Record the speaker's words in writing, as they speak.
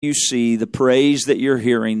you see, the praise that you're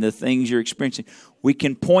hearing, the things you're experiencing, we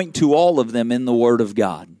can point to all of them in the Word of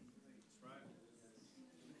God.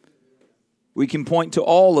 We can point to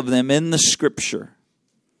all of them in the Scripture.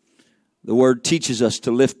 The Word teaches us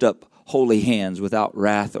to lift up holy hands without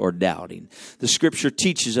wrath or doubting. The Scripture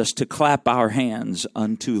teaches us to clap our hands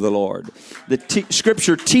unto the Lord. The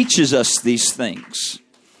Scripture teaches us these things.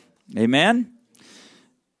 Amen?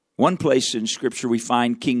 One place in Scripture we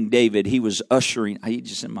find King David. He was ushering, I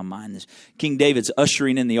just in my mind this. King David's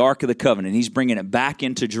ushering in the Ark of the Covenant. He's bringing it back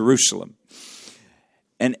into Jerusalem.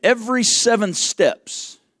 And every 7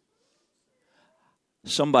 steps,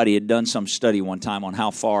 somebody had done some study one time on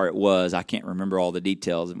how far it was. I can't remember all the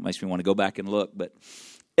details. It makes me want to go back and look. But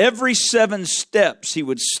every 7 steps, he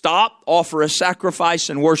would stop, offer a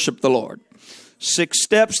sacrifice, and worship the Lord. 6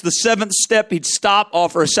 steps. The 7th step, he'd stop,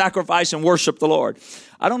 offer a sacrifice, and worship the Lord.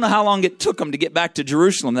 I don't know how long it took him to get back to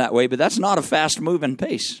Jerusalem that way, but that's not a fast-moving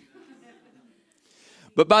pace.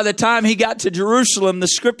 But by the time he got to Jerusalem, the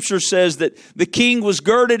Scripture says that the king was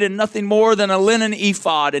girded in nothing more than a linen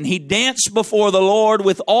ephod, and he danced before the Lord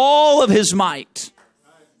with all of his might.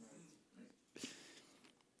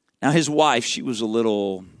 Now his wife, she was a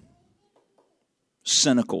little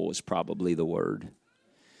cynical is probably the word.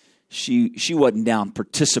 She wasn't down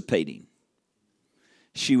participating.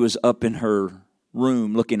 She was up in her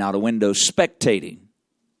room looking out a window spectating.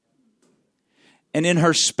 And in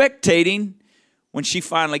her spectating, when she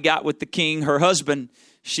finally got with the king, her husband,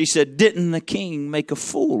 she said, "Didn't the king make a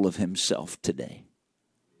fool of himself today?"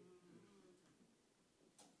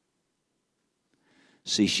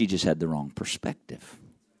 See, she just had the wrong perspective.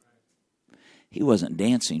 He wasn't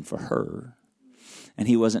dancing for her, and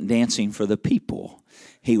he wasn't dancing for the people.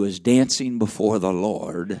 He was dancing before the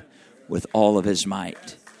Lord with all of his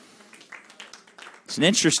might. It's an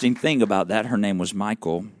interesting thing about that. Her name was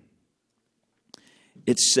Michal.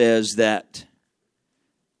 It says that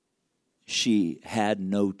she had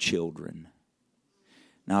no children.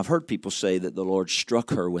 Now, I've heard people say that the Lord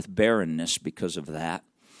struck her with barrenness because of that.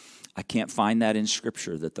 I can't find that in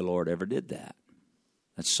Scripture that the Lord ever did that.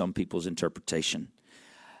 That's some people's interpretation.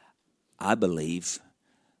 I believe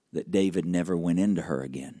that David never went into her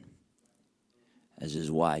again as his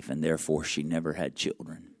wife, and therefore she never had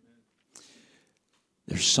children.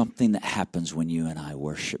 There's something that happens when you and I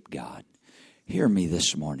worship God. Hear me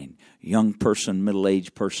this morning. Young person,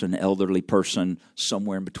 middle-aged person, elderly person,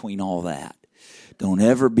 somewhere in between all that. Don't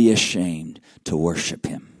ever be ashamed to worship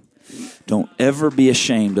Him. Don't ever be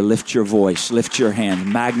ashamed to lift your voice, lift your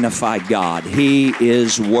hand, magnify God. He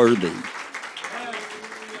is worthy.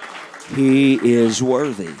 He is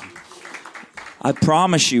worthy. I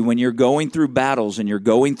promise you, when you're going through battles and you're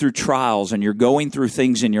going through trials and you're going through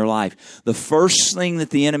things in your life, the first thing that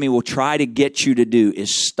the enemy will try to get you to do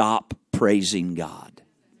is stop praising God.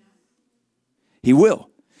 He will.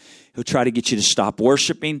 He'll try to get you to stop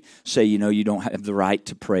worshiping, say, you don't have the right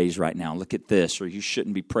to praise right now. Look at this, or you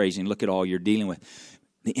shouldn't be praising. Look at all you're dealing with.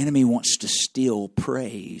 The enemy wants to steal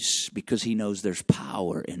praise because he knows there's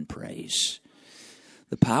power in praise.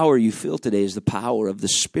 The power you feel today is the power of the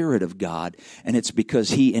Spirit of God, and it's because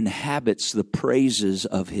He inhabits the praises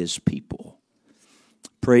of His people.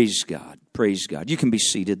 Praise God. Praise God. You can be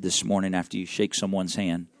seated this morning after you shake someone's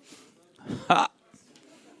hand. Ha!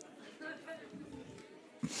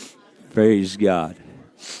 Praise God.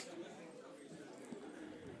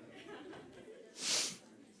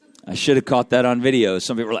 I should have caught that on video.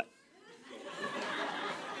 Some people were like,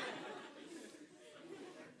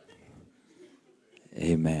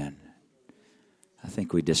 amen. I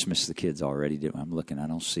think we dismissed the kids already, didn't we? I'm looking, I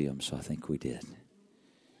don't see them, so I think we did.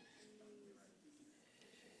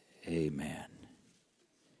 Amen.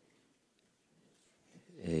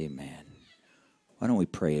 Amen. Why don't we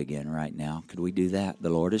pray again right now? Could we do that? The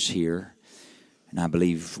Lord is here, and I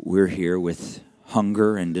believe we're here with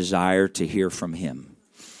hunger and desire to hear from Him.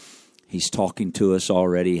 He's talking to us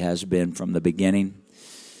already, has been from the beginning.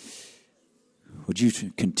 Would you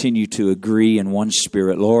continue to agree in one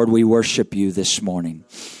spirit? Lord, we worship You this morning.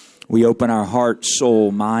 We open our heart,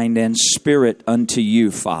 soul, mind, and spirit unto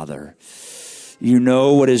You, Father. You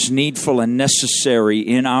know what is needful and necessary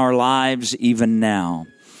in our lives even now.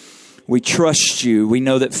 We trust You. We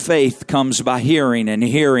know that faith comes by hearing, and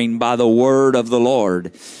hearing by the word of the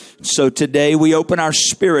Lord. So today we open our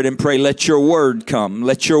spirit and pray, let Your word come.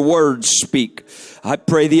 Let Your word speak. I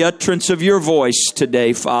pray the utterance of Your voice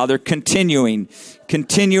today, Father, continuing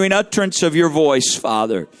utterance of Your voice,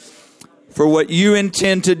 Father, for what You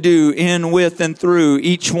intend to do in, with, and through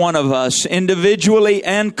each one of us, individually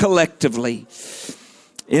and collectively,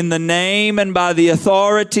 in the name and by the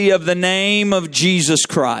authority of the name of Jesus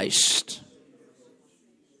Christ.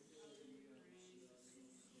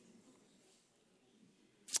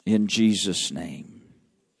 In Jesus' name.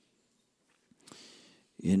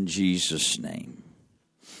 In Jesus' name.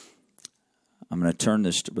 I'm going to turn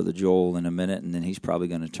this to Brother Joel in a minute, and then he's probably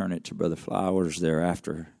going to turn it to Brother Flowers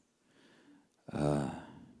thereafter. How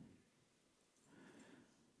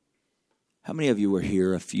many of you were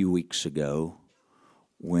here a few weeks ago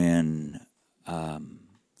when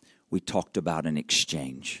we talked about an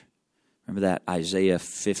exchange? Remember that? Isaiah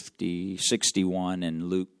 61 and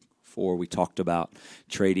Luke 4, we talked about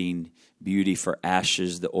trading beauty for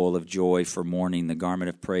ashes, the oil of joy for mourning, the garment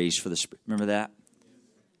of praise for the spirit. Remember that?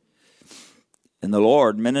 And the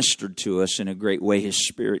Lord ministered to us in a great way. His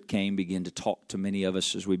Spirit came, began to talk to many of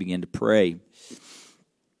us as we began to pray.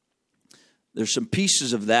 There's some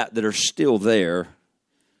pieces of that are still there.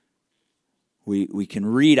 We can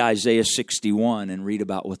read Isaiah 61 and read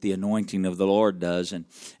about what the anointing of the Lord does, and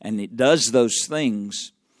it does those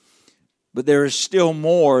things. But there is still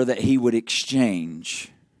more that He would exchange.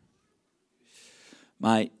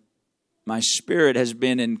 My spirit has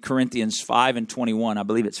been in Corinthians 5 and 21. I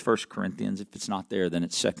believe it's 1 Corinthians. If it's not there, then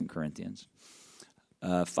it's 2 Corinthians.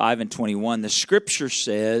 5 and 21. The Scripture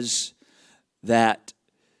says that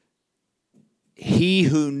He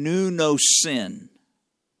who knew no sin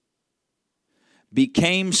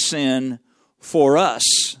became sin for us.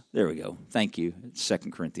 There we go. Thank you. It's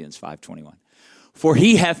 2 Corinthians 5:21. For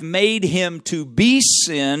He hath made Him to be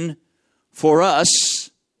sin for us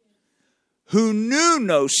who knew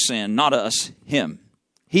no sin. Not us, Him.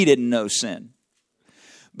 He didn't know sin.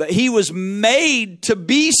 But He was made to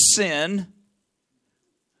be sin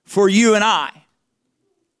for you and I,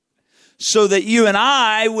 so that you and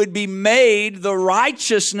I would be made the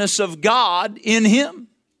righteousness of God in Him.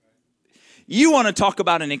 You want to talk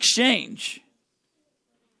about an exchange.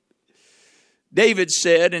 David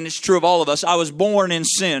said, and it's true of all of us, I was born in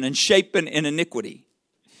sin and shapen in iniquity.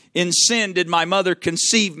 In sin did my mother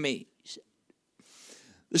conceive me.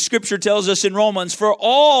 The Scripture tells us in Romans, for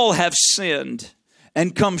all have sinned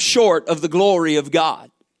and come short of the glory of God.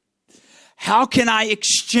 How can I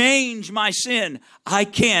exchange my sin? I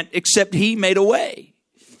can't, except He made a way.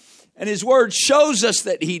 And His Word shows us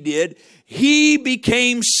that He did. He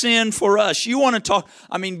became sin for us. You want to talk,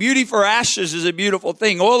 beauty for ashes is a beautiful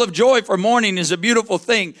thing. Oil of joy for mourning is a beautiful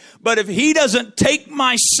thing. But if He doesn't take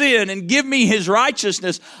my sin and give me His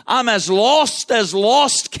righteousness, I'm as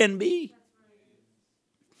lost can be.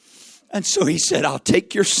 And so He said, I'll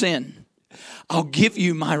take your sin. I'll give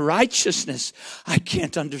you my righteousness. I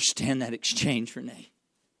can't understand that exchange, Renee.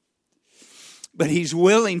 But He's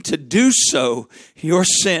willing to do so. Your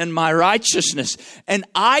sin, my righteousness. And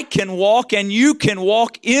I can walk and you can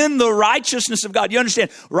walk in the righteousness of God. You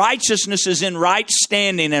understand? Righteousness is in right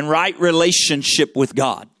standing and right relationship with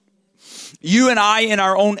God. You and I, in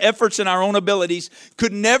our own efforts and our own abilities,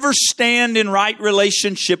 could never stand in right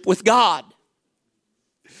relationship with God.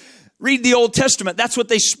 Read the Old Testament. That's what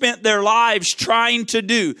they spent their lives trying to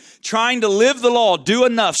do. Trying to live the law, do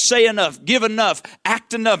enough, say enough, give enough,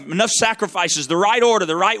 act enough sacrifices, the right order,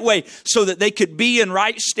 the right way, so that they could be in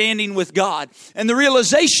right standing with God. And the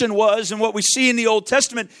realization was, and what we see in the Old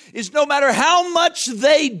Testament, is no matter how much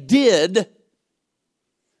they did,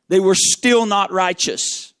 they were still not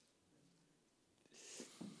righteous.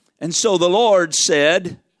 And so the Lord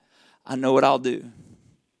said, I know what I'll do.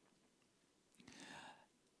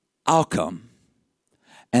 I'll come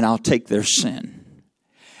and I'll take their sin.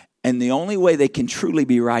 And the only way they can truly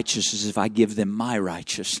be righteous is if I give them my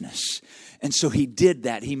righteousness. And so He did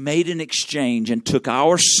that. He made an exchange and took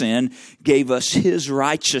our sin, gave us His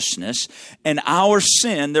righteousness. And our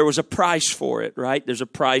sin, there was a price for it, right? There's a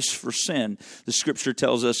price for sin. The Scripture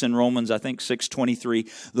tells us in Romans, I think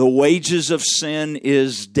 6:23, the wages of sin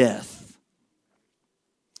is death.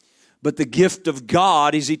 But the gift of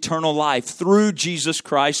God is eternal life through Jesus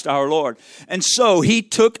Christ our Lord. And so He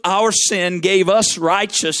took our sin, gave us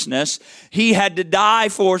righteousness. He had to die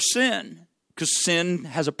for sin because sin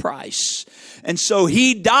has a price. And so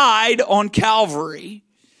He died on Calvary.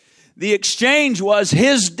 The exchange was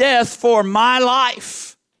His death for my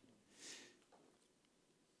life.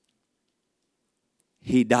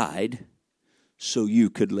 He died so you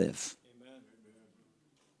could live.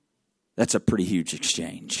 That's a pretty huge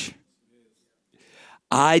exchange.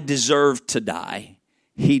 I deserved to die.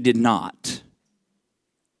 He did not.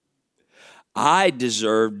 I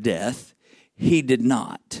deserved death. He did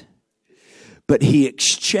not. But He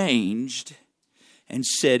exchanged and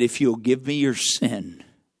said, if you'll give me your sin,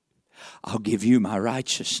 I'll give you my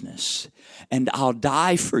righteousness. And I'll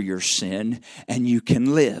die for your sin and you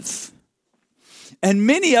can live. And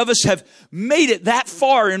many of us have made it that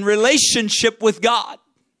far in relationship with God.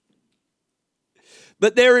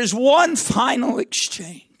 But there is one final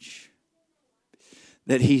exchange.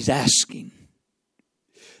 that He's asking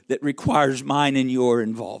that requires mine and your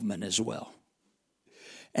involvement as well.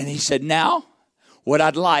 And He said, now, what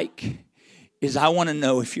I'd like is I want to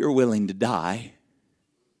know if you're willing to die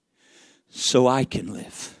so I can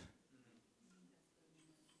live.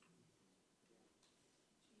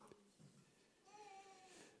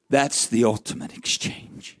 That's the ultimate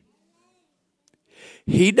exchange.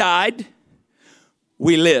 He died,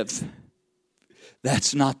 we live.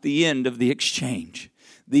 That's not the end of the exchange.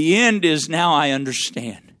 The end is, now I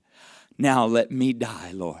understand. Now let me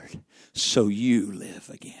die, Lord, so you live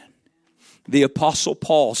again. The Apostle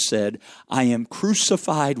Paul said, I am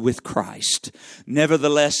crucified with Christ.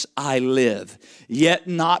 Nevertheless, I live. Yet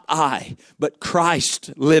not I, but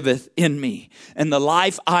Christ liveth in me. And the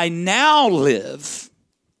life I now live,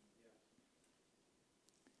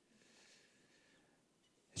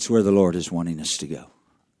 it's where the Lord is wanting us to go.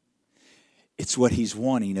 It's what He's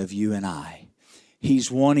wanting of you and I.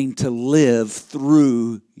 He's wanting to live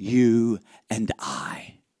through you and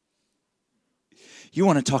I. You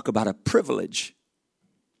want to talk about a privilege.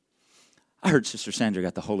 I heard Sister Sandra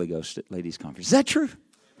got the Holy Ghost at Ladies' Conference. Is that true?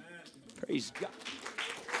 Amen. Praise God.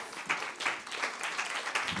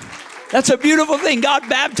 That's a beautiful thing. God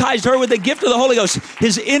baptized her with the gift of the Holy Ghost,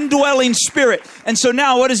 His indwelling Spirit. And so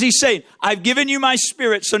now what does He say? I've given you my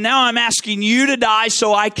Spirit, so now I'm asking you to die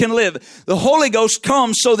so I can live. The Holy Ghost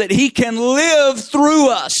comes so that He can live through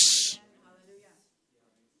us.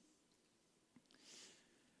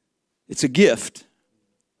 It's a gift,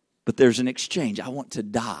 but there's an exchange. I want to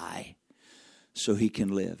die so He can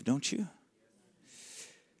live, don't you?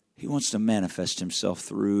 He wants to manifest Himself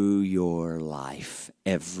through your life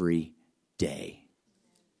every day.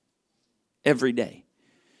 Every day.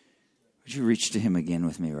 Would you reach to Him again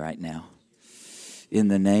with me right now? In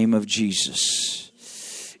the name of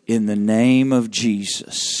Jesus. In the name of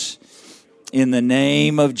Jesus. In the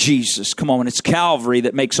name of Jesus. Come on, it's Calvary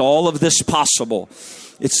that makes all of this possible.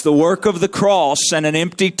 It's the work of the cross and an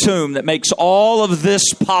empty tomb that makes all of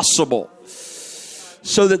this possible.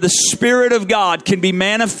 So that the Spirit of God can be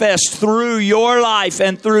manifest through your life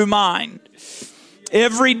and through mine.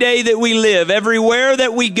 Every day that we live, everywhere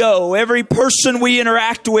that we go, every person we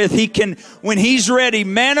interact with, He can, when He's ready,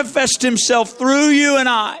 manifest Himself through you and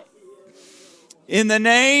I. In the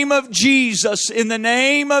name of Jesus, in the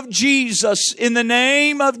name of Jesus, in the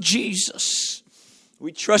name of Jesus.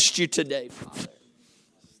 We trust you today, Father.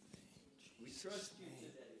 We trust you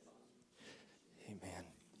today, Father. Amen.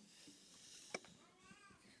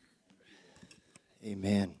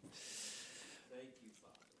 Amen. Thank you,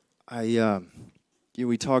 Father.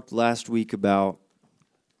 We talked last week about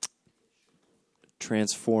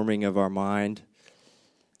transforming of our mind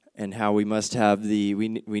and how we must have we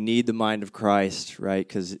need the mind of Christ, right?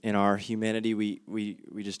 Because in our humanity, we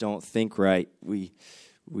just don't think right. We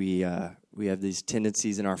have these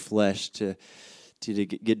tendencies in our flesh to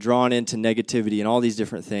get drawn into negativity and all these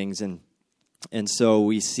different things, and so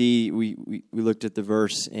we looked at the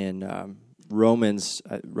verse in Romans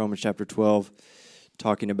chapter 12.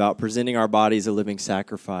 Talking about presenting our bodies a living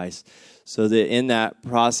sacrifice, so that in that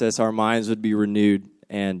process our minds would be renewed,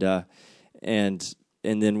 and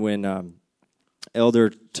then when Elder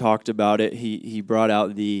talked about it, he brought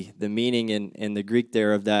out the meaning in the Greek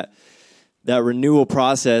there of that renewal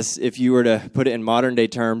process. If you were to put it in modern day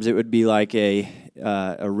terms, it would be like a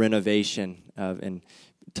renovation and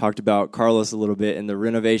talked about Carlos a little bit and the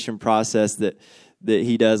renovation process that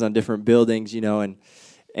he does on different buildings,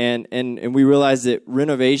 And we realize that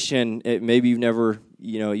renovation, maybe you've never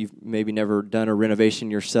done a renovation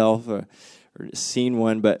yourself or seen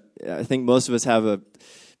one, but I think most of us have a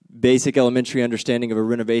basic elementary understanding of a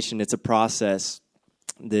renovation. It's a process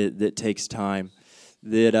that takes time,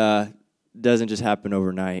 that doesn't just happen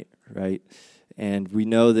overnight, right? And we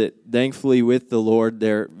know that thankfully with the Lord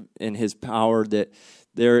there in His power that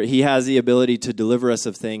He has the ability to deliver us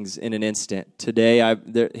of things in an instant. Today,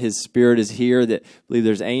 His Spirit is here. That I believe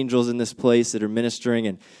there's angels in this place that are ministering,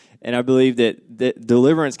 and I believe that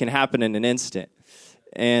deliverance can happen in an instant,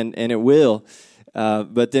 and it will.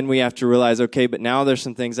 But then we have to realize, okay, but now there's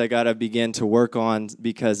some things I got to begin to work on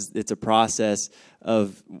because it's a process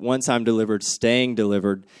of once I'm delivered, staying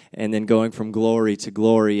delivered, and then going from glory to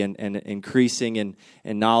glory and increasing in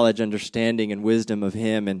knowledge, understanding, and wisdom of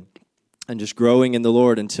Him, and just growing in the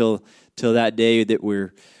Lord until that day that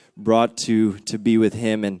we're brought to be with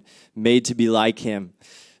Him and made to be like Him.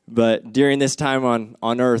 But during this time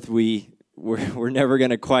on earth, we we're never going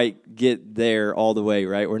to quite get there all the way,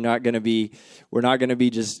 right? We're not going to be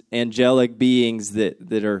just angelic beings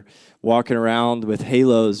that are walking around with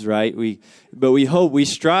halos, right? But we hope, we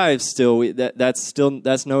strive still.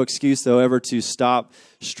 That's no excuse though ever to stop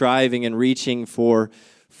striving and reaching for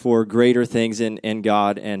greater things in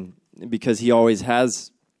God, and because He always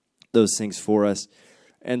has those things for us.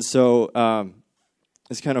 And so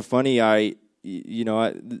it's kind of funny.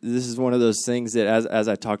 This is one of those things that, as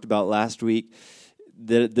I talked about last week,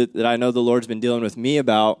 that I know the Lord's been dealing with me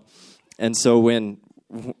about. And so when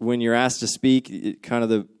you're asked to speak,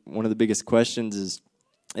 one of the biggest questions is,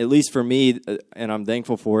 at least for me, and I'm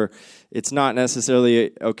thankful for, it's not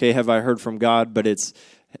necessarily, okay, have I heard from God, but it's,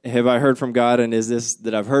 have I heard from God, and is this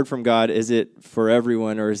that I've heard from God, is it for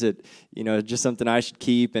everyone, or is it, just something I should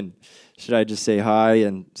keep, and should I just say hi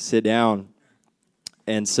and sit down?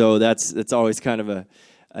 And so that's always kind of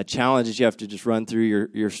a challenge that you have to just run through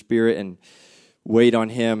your spirit and wait on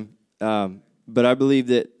Him. But I believe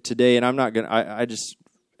that today, and I'm not going to, I just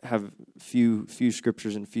have a few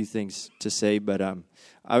scriptures and a few things to say, but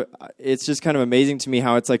it's just kind of amazing to me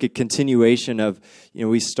how it's like a continuation of,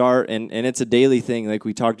 we start, and it's a daily thing, like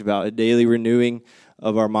we talked about, a daily renewing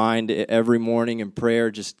of our mind every morning in prayer,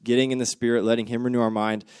 just getting in the Spirit, letting Him renew our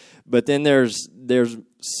mind. But then there's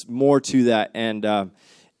more to that,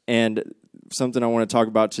 and something I want to talk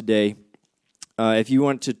about today. If you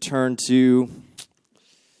want to turn to,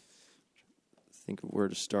 think of where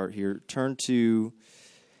to start here. Turn to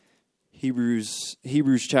Hebrews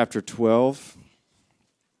chapter 12.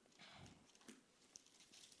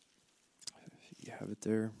 If you have it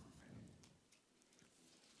there.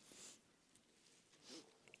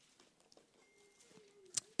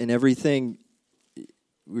 And everything, we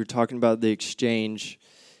were talking about the exchange.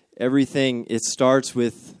 Everything, it starts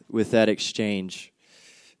with that exchange,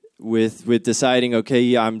 with deciding, okay,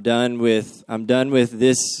 yeah, I'm done with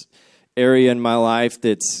this area in my life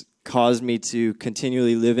that's caused me to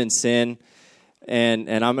continually live in sin, and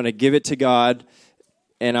I'm going to give it to God,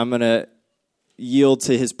 and I'm going to yield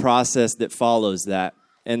to His process that follows that.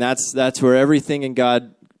 And that's where everything in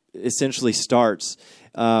God essentially starts.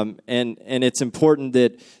 And it's important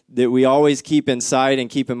that we always keep in sight and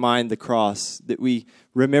keep in mind the cross, that we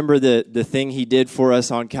remember the thing He did for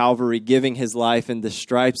us on Calvary, giving His life, and the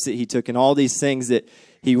stripes that He took, and all these things that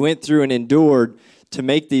He went through and endured to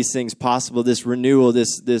make these things possible, this renewal,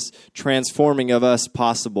 this transforming of us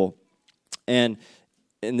possible. And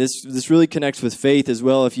this really connects with faith as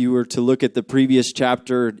well. If you were to look at the previous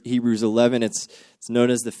chapter, Hebrews 11, it's known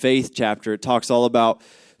as the faith chapter. It talks all about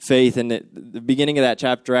faith, and the beginning of that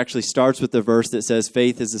chapter actually starts with the verse that says,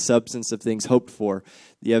 "Faith is the substance of things hoped for,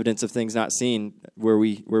 the evidence of things not seen," where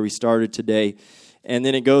we started today. And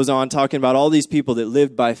then it goes on talking about all these people that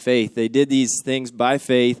lived by faith. They did these things by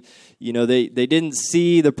faith. They didn't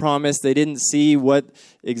see the promise. They didn't see what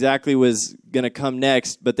exactly was going to come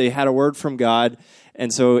next, but they had a word from God.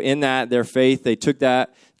 And so in that, their faith, they took the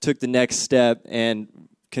next step and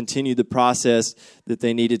continued the process that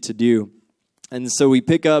they needed to do. And so we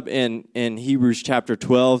pick up in Hebrews chapter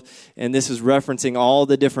 12, and this is referencing all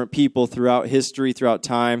the different people throughout history, throughout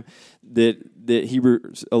time, that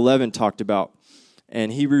Hebrews 11 talked about.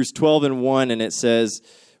 And Hebrews 12:1, and it says,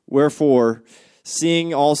 wherefore, seeing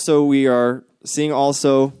we also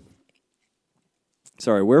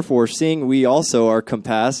are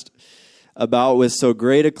compassed about with so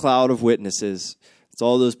great a cloud of witnesses. It's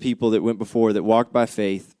all those people that went before, that walked by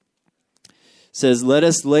faith. Says, let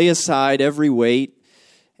us lay aside every weight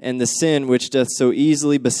and the sin which doth so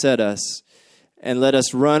easily beset us, and let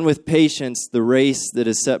us run with patience the race that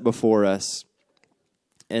is set before us.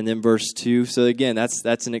 And then verse 2, so again,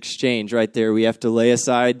 that's an exchange right there. We have to lay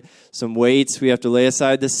aside some weights. We have to lay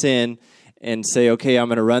aside the sin and say, okay, I'm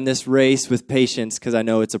going to run this race with patience because I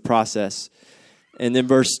know it's a process. And then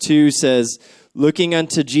verse 2 says, looking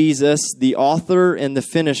unto Jesus, the author and the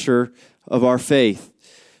finisher of our faith,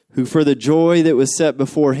 who for the joy that was set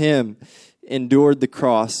before Him endured the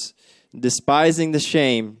cross, despising the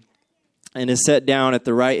shame, and is set down at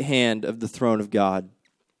the right hand of the throne of God.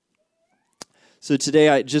 So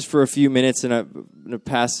today, just for a few minutes, and I'm going to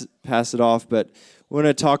pass it off, but I want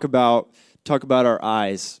to talk about our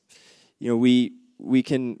eyes. We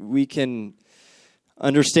can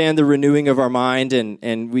understand the renewing of our mind,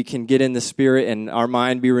 and we can get in the Spirit, and our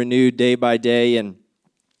mind be renewed day by day, and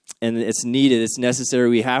it's needed, it's necessary.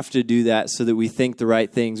 We have to do that so that we think the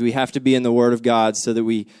right things. We have to be in the Word of God so that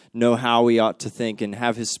we know how we ought to think and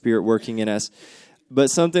have His Spirit working in us. But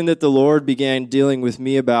something that the Lord began dealing with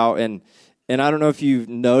me about, and I don't know if you've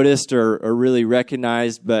noticed or really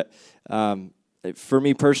recognized, but for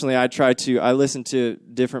me personally, I listen to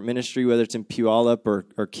different ministry, whether it's in Puyallup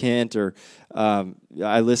or Kent, or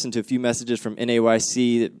I listen to a few messages from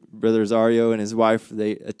NAYC that Brother Rosario and his wife,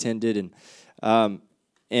 they attended, and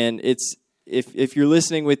it's if you're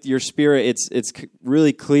listening with your spirit, it's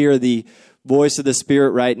really clear the voice of the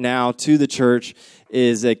Spirit right now to the church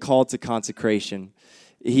is a call to consecration.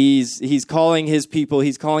 He's calling his people,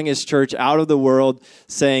 he's calling his church out of the world,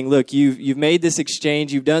 saying, look, you've made this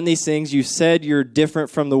exchange, you've done these things, you said you're different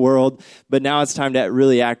from the world, but now it's time to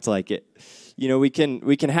really act like it. You know, we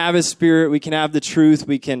can have his Spirit, we can have the truth,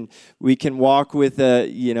 we can walk with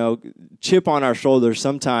a chip on our shoulder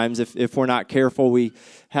sometimes if we're not careful. We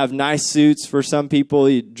have nice suits for some people,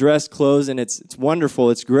 you dress clothes, and it's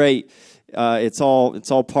wonderful, it's great. It's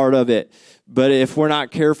all part of it. But if we're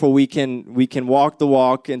not careful, we can walk the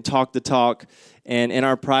walk and talk the talk, and in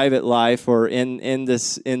our private life or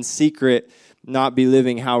in secret, not be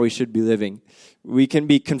living how we should be living. We can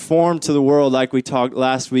be conformed to the world, like we talked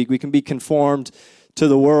last week. We can be conformed to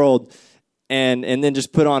the world, and then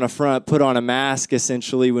just put on a mask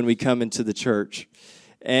essentially when we come into the church,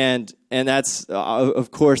 and that's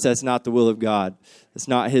of course that's not the will of God. It's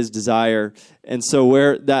not His desire. And so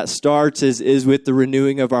where that starts is with the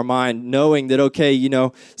renewing of our mind, knowing that, okay,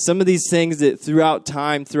 some of these things that throughout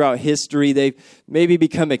time, throughout history, they've maybe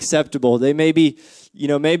become acceptable. They maybe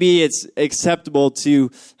it's acceptable to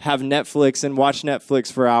have Netflix and watch Netflix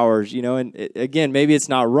for hours, and again, maybe it's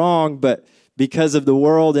not wrong, but because of the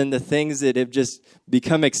world and the things that have just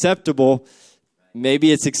become acceptable,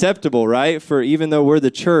 maybe it's acceptable, right? For even though we're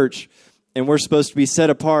the church, and we're supposed to be set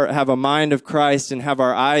apart, have a mind of Christ, and have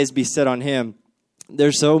our eyes be set on Him.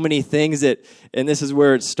 There's so many things and this is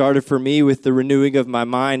where it started for me with the renewing of my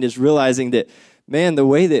mind, is realizing that, man, the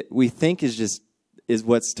way that we think is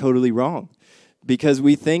what's totally wrong. Because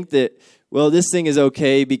we think that, well, this thing is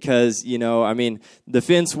okay because, the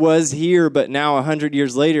fence was here, but now 100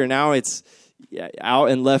 years later, now it's out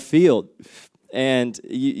in left field. And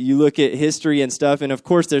you look at history and stuff, and of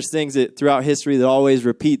course there's things that throughout history that always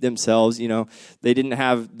repeat themselves. They didn't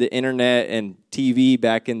have the internet and TV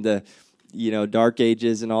back in the dark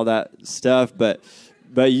ages and all that stuff, but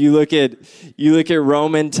you look at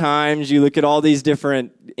Roman times, you look at all these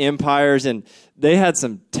different empires, and they had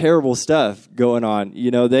some terrible stuff going on.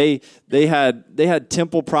 They had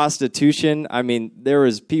temple prostitution. I mean, there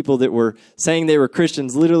was people that were saying they were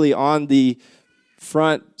Christians literally on the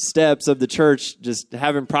front steps of the church, just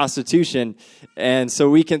having prostitution. And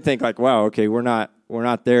so we can think like, wow, okay, we're not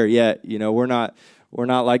there yet. We're not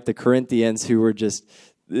like the Corinthians who were just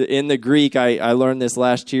in the Greek. I learned this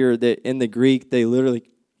last year that in the Greek they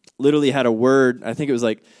literally had a word. I think it was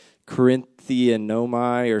like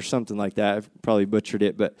Corinthianomai or something like that. I've probably butchered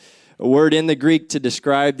it, but a word in the Greek to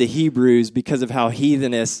describe the Hebrews because of how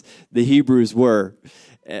heathenish the Hebrews were.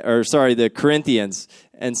 The Corinthians.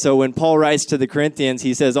 And so when Paul writes to the Corinthians,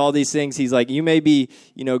 he says all these things. He's like, you may be,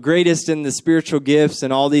 greatest in the spiritual gifts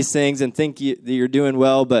and all these things and think that you're doing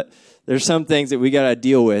well, but there's some things that we got to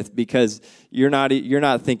deal with because you're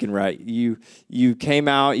not thinking right. You came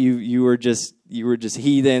out, you were just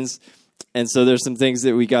heathens. And so there's some things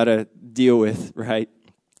that we got to deal with, right?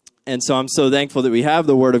 And so I'm so thankful that we have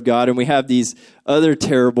the Word of God and we have these other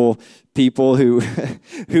terrible people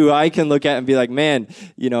who I can look at and be like, man,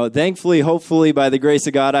 thankfully, hopefully, by the grace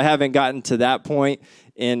of God, I haven't gotten to that point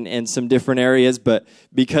in some different areas, but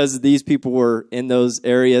because these people were in those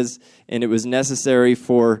areas and it was necessary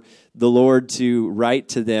for the Lord to write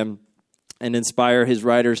to them and inspire His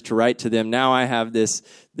writers to write to them, now I have this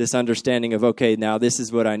understanding of, okay, now this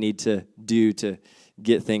is what I need to do to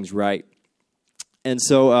get things right. And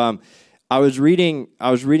so I was reading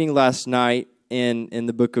last night in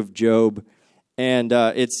the book of Job, and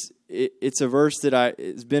it's a verse that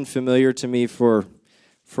it's been familiar to me for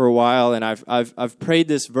a while, and I've prayed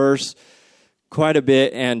this verse quite a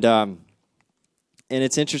bit, and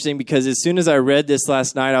it's interesting because as soon as I read this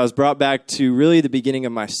last night, I was brought back to really the beginning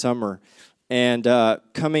of my summer, and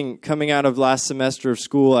coming out of last semester of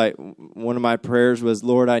school, one of my prayers was,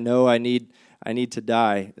 Lord, I know I need to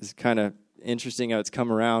die. It's kind of interesting how it's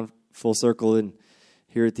come around full circle and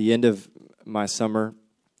here at the end of my summer,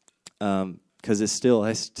 because I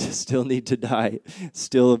still need to die.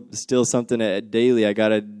 Still something daily. I got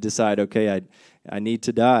to decide. Okay, I need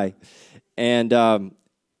to die, and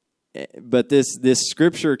but this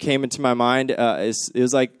scripture came into my mind. It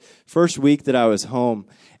was like first week that I was home,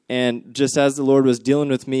 and just as the Lord was dealing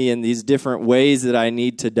with me in these different ways that I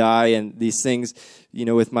need to die, and these things,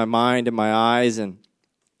 with my mind and my eyes, and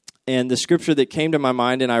the scripture that came to my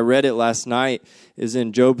mind, and I read it last night, is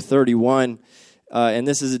in Job 31. and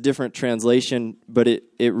this is a different translation, but it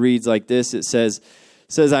reads like this. It says,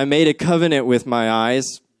 I made a covenant with my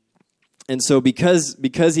eyes. And so because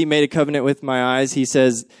he made a covenant with my eyes, he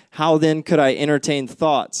says, how then could I entertain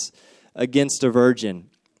thoughts against a virgin?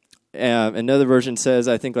 Another version says,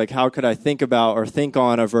 I think, like, how could I think about or think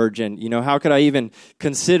on a virgin? You know, how could I even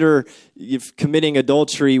consider committing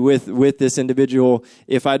adultery with this individual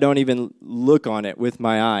if I don't even look on it with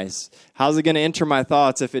my eyes? How's it going to enter my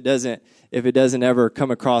thoughts if it doesn't ever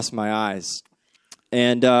come across my eyes?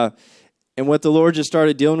 And what the Lord just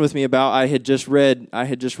started dealing with me about, I had just read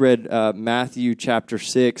Matthew chapter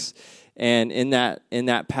 6, and in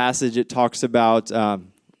that passage it talks about.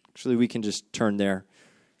 Actually, we can just turn there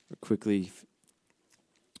quickly.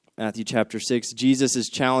 Matthew chapter 6. Jesus is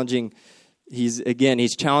challenging. He's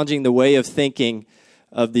challenging the way of thinking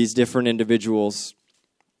of these different individuals,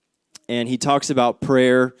 and he talks about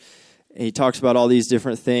prayer. And he talks about all these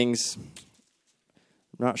different things.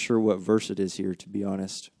 I'm not sure what verse it is here, to be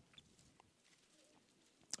honest.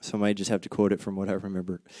 So I might just have to quote it from what I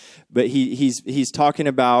remember. But he's talking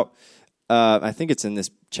about. I think it's in this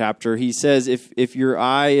chapter. He says, if your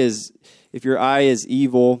eye is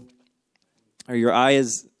evil, or your eye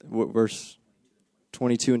is, what, verse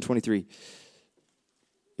 22 and 23.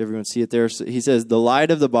 Everyone see it there? So he says, the light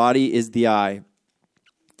of the body is the eye.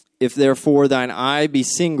 If therefore thine eye be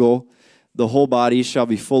single, the whole body shall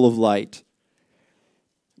be full of light.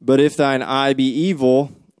 But if thine eye be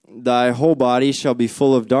evil, thy whole body shall be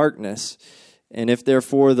full of darkness. And if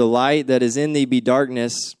therefore the light that is in thee be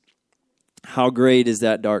darkness, how great is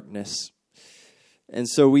that darkness? And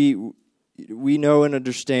so we know and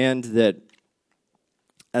understand that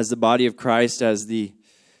as the body of Christ, as the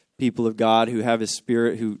people of God who have His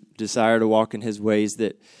Spirit, who desire to walk in His ways,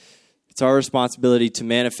 that it's our responsibility to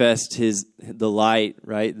manifest the light,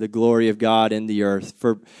 right? The glory of God in the earth.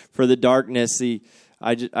 For the darkness,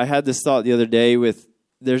 I had this thought the other day with,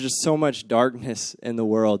 there's just so much darkness in the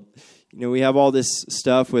world. You know, we have all this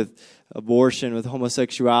stuff with abortion, with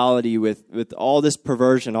homosexuality, with all this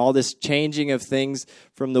perversion, all this changing of things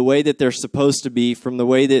from the way that they're supposed to be, from the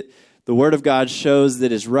way that the Word of God shows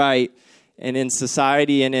that is right. And in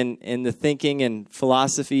society and in the thinking and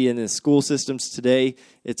philosophy and the school systems today,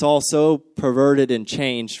 it's all so perverted and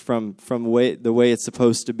changed from the way it's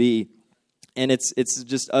supposed to be. And it's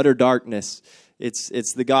just utter darkness.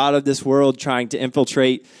 It's the God of this world trying to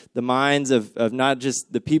infiltrate the minds of not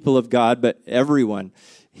just the people of God, but everyone.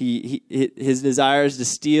 His desire is to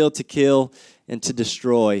steal, to kill, and to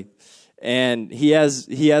destroy. And he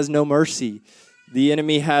has no mercy. The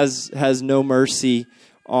enemy has no mercy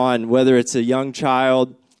on whether it's a young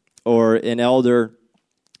child or an elder.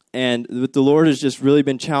 And what the Lord has just really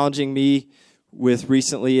been challenging me with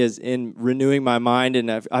recently is in renewing my mind. And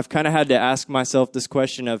I've kind of had to ask myself this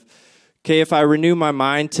question of, okay, if I renew my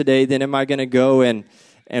mind today, then am I going to go and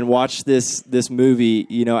watch this movie,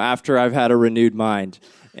 you know, after I've had a renewed mind?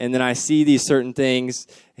 And then I see these certain things,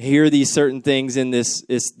 hear these certain things in this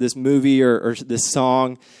movie or this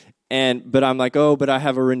song, but I'm like, but I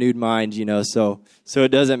have a renewed mind, you know, so it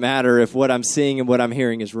doesn't matter if what I'm seeing and what I'm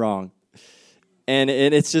hearing is wrong. And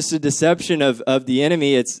it's just a deception of the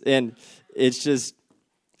enemy. It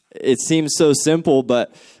seems so simple,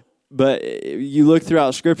 but you look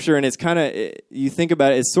throughout Scripture and it's kind of, you think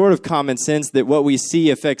about it, it's sort of common sense that what we see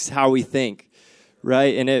affects how we think,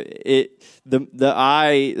 right? And the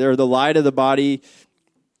eye, or the light of the body,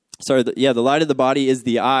 the light of the body is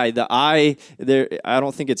the eye. The eye, I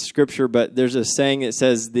don't think it's Scripture, but there's a saying that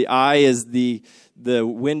says the eye is the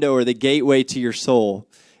window or the gateway to your soul.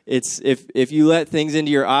 It's if you let things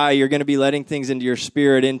into your eye, you're going to be letting things into your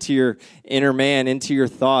spirit, into your inner man, into your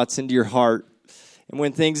thoughts, into your heart. And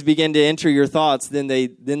when things begin to enter your thoughts, then they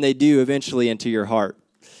do eventually enter your heart.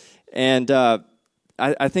 And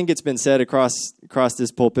I think it's been said across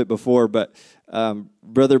this pulpit before, but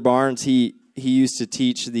Brother Barnes, he used to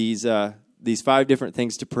teach these 5 different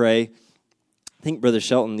things to pray. I think Brother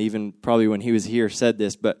Shelton, even probably when he was here, said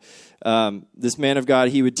this, but this man of God,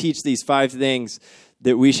 he would teach these 5 things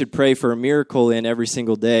that we should pray for a miracle in every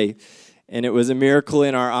single day. And it was a miracle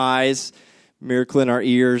in our eyes, miracle in our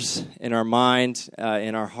ears, in our mind,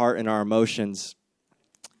 in our heart, and our emotions.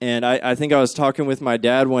 And I think I was talking with my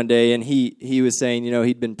dad one day, and he was saying, you know,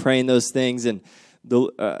 he'd been praying those things, and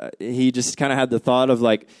he just kind of had the thought of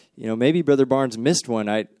like, you know, maybe Brother Barnes missed one.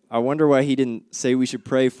 I wonder why he didn't say we should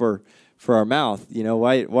pray for our mouth. You know,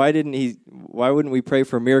 why wouldn't we pray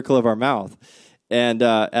for a miracle of our mouth? And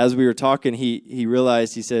as we were talking, he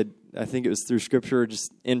realized, he said, I think it was through Scripture,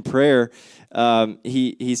 just in prayer,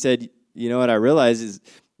 he said, you know what I realize is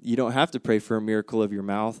you don't have to pray for a miracle of your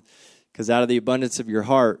mouth. because out of the abundance of your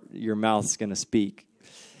heart, your mouth's going to speak.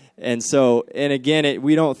 And so, and again,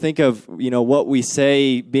 we don't think of, what we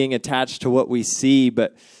say being attached to what we see,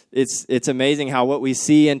 but it's amazing how what we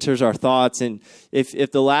see enters our thoughts. And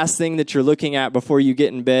if the last thing that you're looking at before you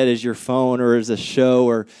get in bed is your phone or is a show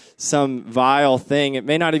or some vile thing, it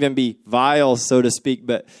may not even be vile, so to speak,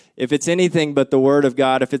 but if it's anything but the Word of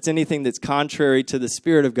God, if it's anything that's contrary to the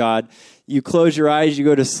Spirit of God, you close your eyes, you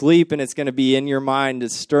go to sleep, and it's going to be in your mind,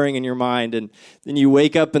 it's stirring in your mind, and then you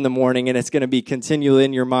wake up in the morning, and it's going to be continually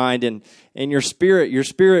in your mind, and your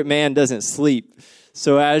spirit man doesn't sleep.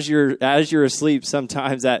 So as you're asleep,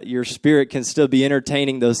 sometimes that your spirit can still be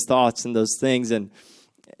entertaining those thoughts and those things, and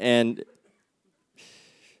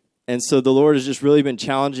so the Lord has just really been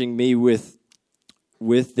challenging me with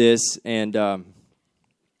this, and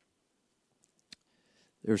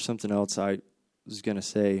there was something else I was going to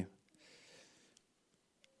say.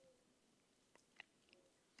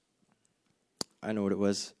 I know what it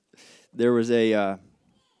was. There was a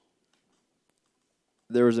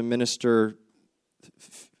minister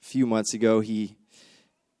few months ago.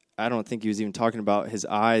 I don't think he was even talking about his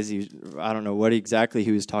eyes. I don't know what exactly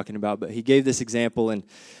he was talking about, but he gave this example. And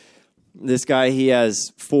this guy, he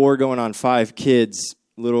has 4 going on 5 kids,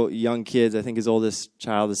 little young kids. I think his oldest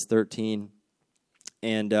child is 13.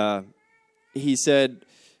 And he said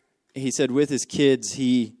with his kids,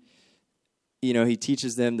 he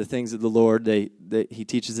teaches them the things of the Lord. He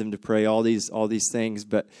teaches them to pray, all these things.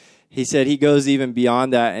 But he said he goes even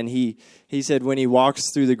beyond that, and he said when he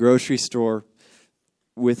walks through the grocery store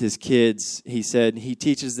with his kids, he said he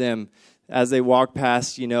teaches them as they walk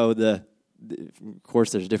past, of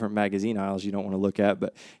course there's different magazine aisles you don't want to look at,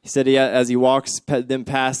 but he said as he walks them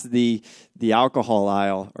past the alcohol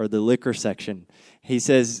aisle or the liquor section, he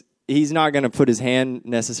says he's not going to put his hand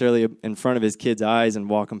necessarily in front of his kids' eyes and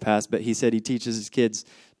walk them past, but he said he teaches his kids,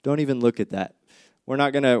 don't even look at that. We're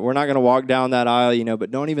not gonna walk down that aisle,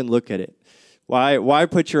 but don't even look at it. Why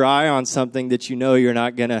put your eye on something that you're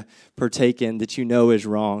not gonna partake in, that is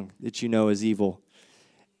wrong, that is evil?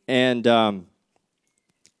 And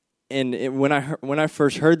when I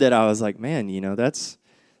first heard that, I was like, man, it's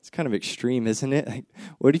kind of extreme, isn't it? Like,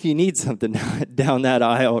 what if you need something down that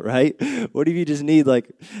aisle, right? What if you just need,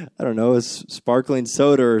 a sparkling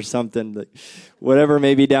soda or something, whatever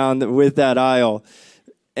may be down with that aisle?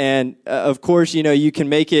 And of course, you can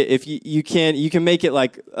make it if you can make it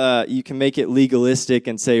you can make it legalistic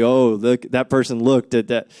and say, oh, look, that person looked at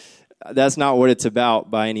that. That's not what it's about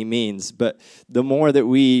by any means. But the more that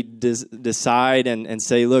we decide and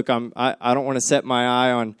say, look, I don't want to set my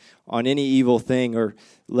eye on any evil thing or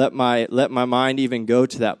let my mind even go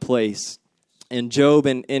to that place. And Job,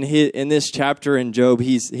 in this chapter in Job,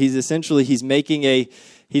 he's essentially making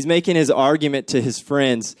his argument to his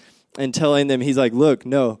friends and telling them, he's like, look,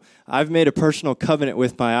 no, I've made a personal covenant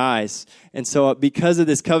with my eyes. And so because of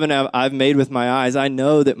this covenant I've made with my eyes, I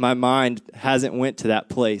know that my mind hasn't went to that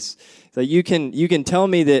place. So you can tell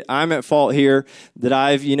me that I'm at fault here, that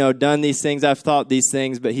I've, done these things, I've thought these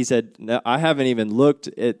things, but he said, no, I haven't even looked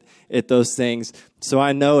at those things, so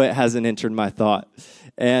I know it hasn't entered my thought.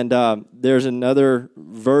 And there's another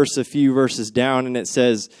verse, a few verses down, and it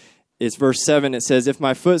says, it's verse 7, it says, if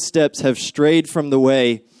my footsteps have strayed from the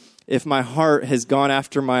way, if my heart has gone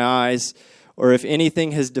after my eyes, or if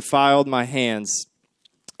anything has defiled my hands.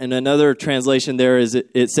 And another translation there is,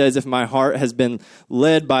 it says, if my heart has been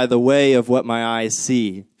led by the way of what my eyes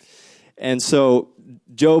see. And so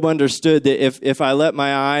Job understood that if I let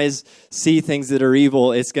my eyes see things that are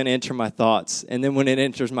evil, it's going to enter my thoughts. And then when it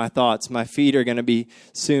enters my thoughts, my feet are going to be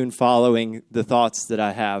soon following the thoughts that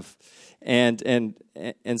I have. And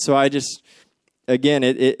so I just, again,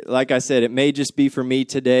 it like I said, it may just be for me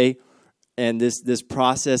today, and this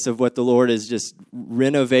process of what the Lord is just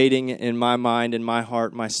renovating in my mind, in my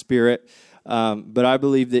heart, my spirit. But I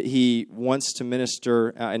believe that He wants to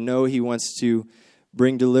minister. I know He wants to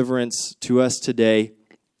bring deliverance to us today.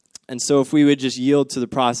 And so if we would just yield to the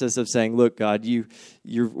process of saying, look, God,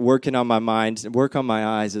 you're working on my mind, work on my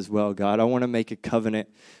eyes as well, God. I want to make a covenant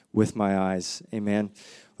with my eyes. Amen.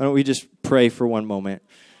 Why don't we just pray for one moment?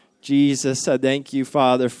 Jesus, I thank you,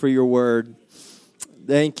 Father, for your word.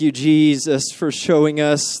 Thank you, Jesus, for showing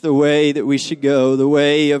us the way that we should go, the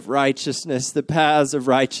way of righteousness, the paths of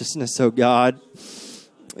righteousness, oh God.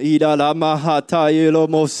 In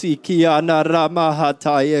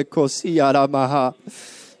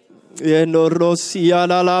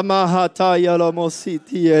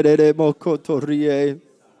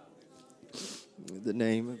the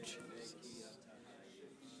name of Jesus.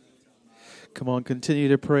 Come on, continue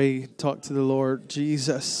to pray. Talk to the Lord.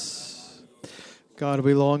 Jesus, God,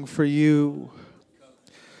 we long for you.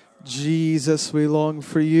 Jesus, we long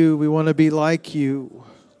for you. We want to be like you.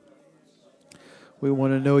 We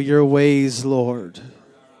want to know your ways, Lord.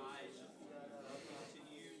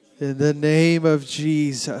 In the name of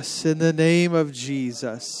Jesus. In the name of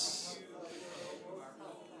Jesus.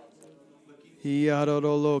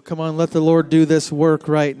 Come on, let the Lord do this work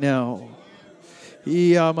right now.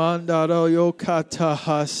 We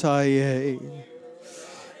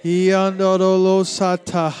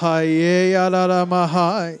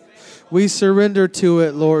surrender to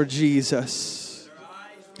it, Lord Jesus.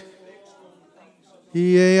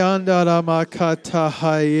 In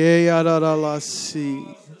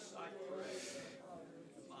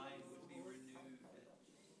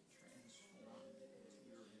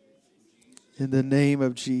the name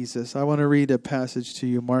of Jesus. I want to read a passage to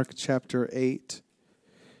you, Mark chapter 8.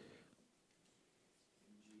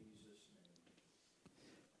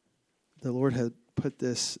 The Lord had put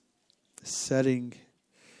this setting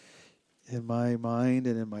in my mind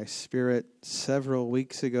and in my spirit several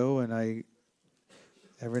weeks ago, and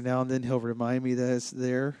every now and then He'll remind me that it's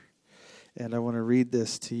there. And I want to read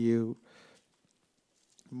this to you.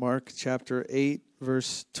 Mark chapter 8,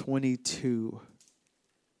 verse 22.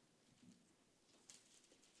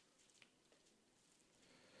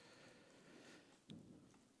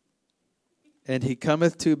 And he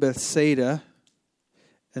cometh to Bethsaida,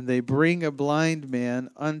 and they bring a blind man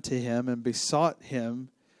unto him, and besought him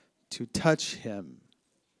to touch him.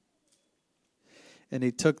 And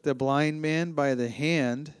he took the blind man by the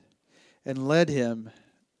hand, and led him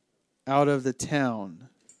out of the town.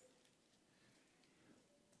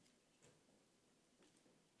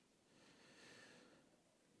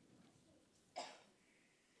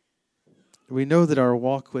 We know that our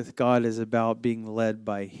walk with God is about being led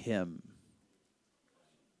by Him.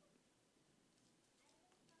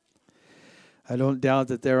 I don't doubt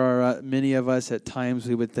that there are many of us at times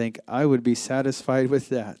we would think, I would be satisfied with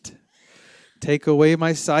that. Take away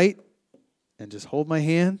my sight and just hold my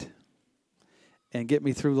hand and get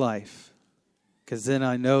me through life. Because then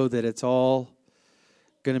I know that it's all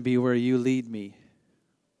going to be where you lead me.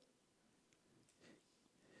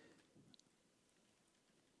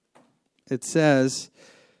 It says,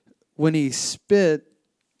 when he spit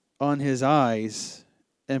on his eyes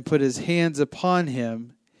and put his hands upon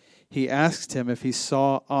him, he asked him if he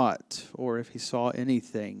saw aught, or if he saw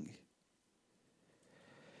anything.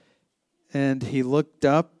 And he looked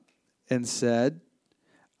up and said,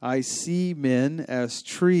 I see men as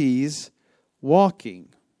trees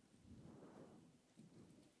walking.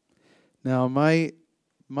 Now, my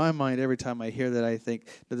mind, every time I hear that, I think,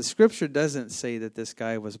 that the Scripture doesn't say that this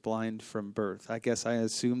guy was blind from birth. I guess I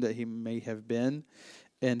assume that he may have been.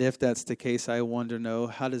 And if that's the case, I want to know,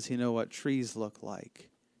 how does he know what trees look like?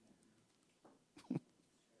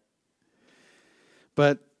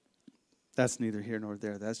 But that's neither here nor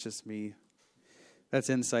there. That's just me. That's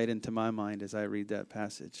insight into my mind as I read that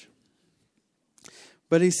passage.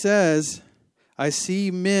 But he says, I see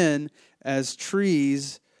men as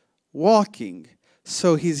trees walking.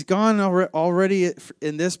 So he's gone already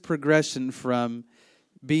in this progression from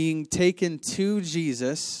being taken to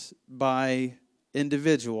Jesus by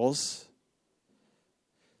individuals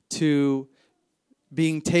to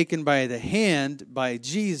being taken by the hand by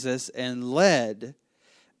Jesus and led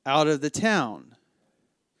out of the town.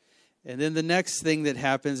 And then the next thing that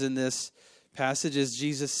happens in this passage is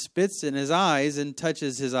Jesus spits in his eyes and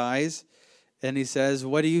touches his eyes. And he says,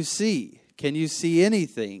 what do you see? Can you see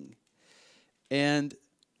anything? And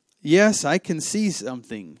yes, I can see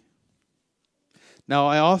something. Now,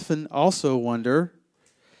 I often also wonder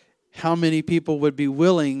how many people would be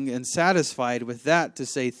willing and satisfied with that to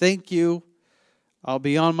say, thank you, I'll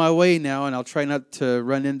be on my way now, and I'll try not to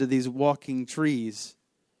run into these walking trees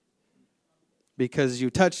because you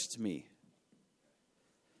touched me.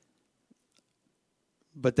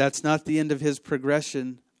 But that's not the end of his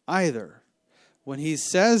progression either. When he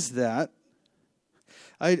says that,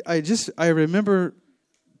 I remember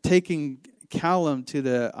taking Callum to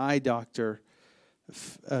the eye doctor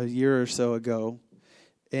a year or so ago,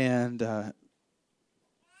 and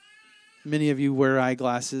many of you wear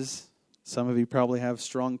eyeglasses. Some of you probably have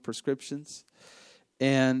strong prescriptions.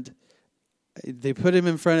 And they put him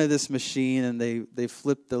in front of this machine, and they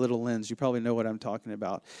flip the little lens. You probably know what I'm talking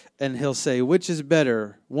about. And he'll say, which is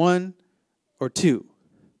better, 1 or 2?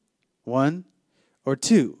 1 or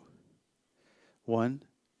 2? 1.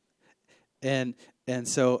 And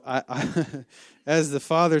so I as the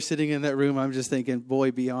father sitting in that room, I'm just thinking,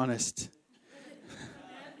 boy, be honest.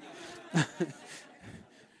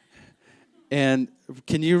 And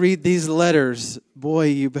can you read these letters? Boy,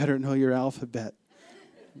 you better know your alphabet.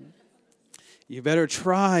 You better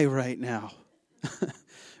try right now.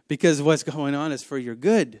 Because what's going on is for your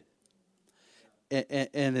good.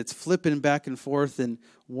 And it's flipping back and forth in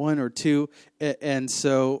one or two. And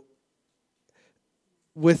so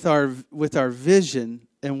with our vision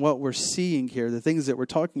and what we're seeing here, the things that we're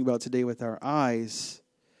talking about today with our eyes,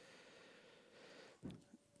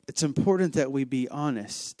 it's important that we be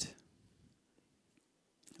honest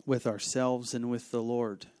with ourselves and with the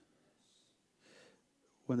Lord.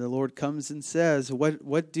 When the Lord comes and says,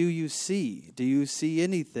 what do you see? Do you see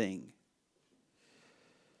anything?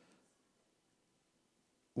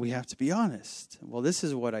 We have to be honest. Well, this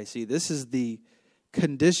is what I see. This is the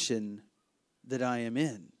condition that I am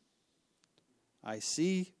in. I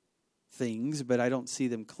see things, but I don't see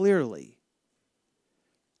them clearly.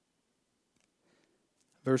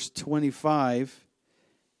 Verse 25,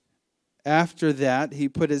 after that, he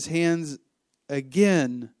put his hands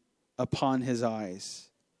again upon his eyes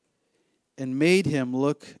and made him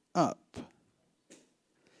look up.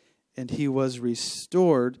 And he was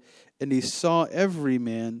restored, and he saw every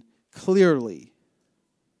man clearly.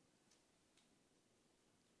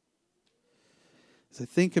 As I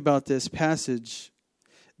think about this passage,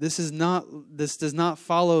 this does not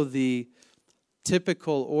follow the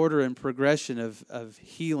typical order and progression of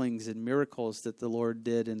healings and miracles that the Lord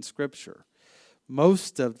did in Scripture.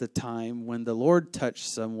 Most of the time, when the Lord touched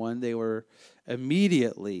someone, they were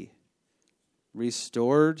immediately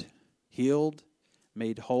restored, healed,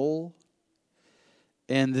 made whole.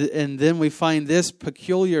 And then we find this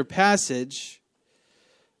peculiar passage,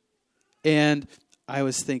 and I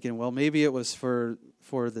was thinking, well, maybe it was for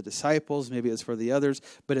the disciples, maybe it was for the others,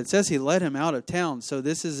 but it says he led him out of town. So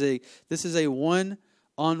this is a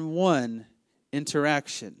one-on-one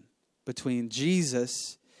interaction between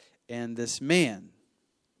Jesus and this man.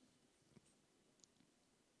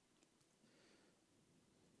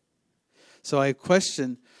 So I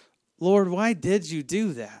question, Lord, why did you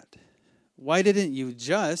do that? Why didn't you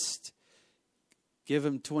just give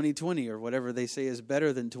him 20/20 or whatever they say is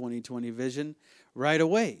better than 20/20 vision right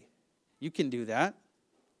away? You can do that.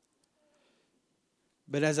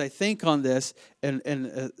 But as I think on this,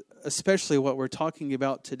 and especially what we're talking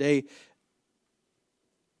about today,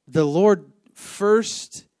 the Lord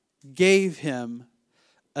first gave him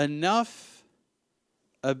enough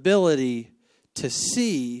ability to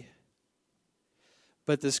see,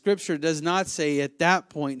 but the Scripture does not say at that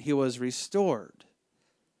point he was restored.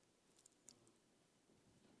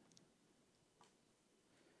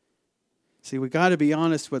 See, we got to be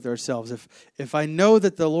honest with ourselves. If I know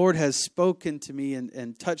that the Lord has spoken to me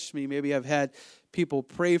and touched me, maybe I've had people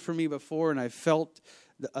pray for me before and I felt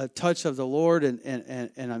a touch of the Lord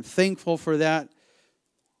and I'm thankful for that.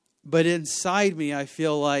 But inside me, I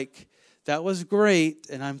feel like that was great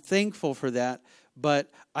and I'm thankful for that.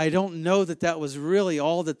 But I don't know that that was really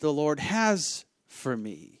all that the Lord has for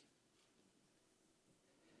me.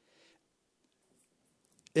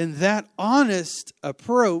 In that honest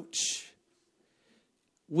approach,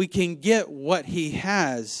 we can get what he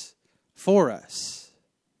has for us.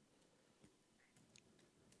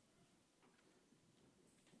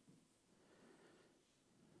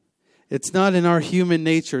 It's not in our human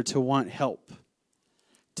nature to want help,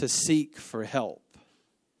 to seek for help.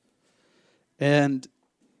 And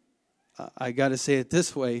I got to say it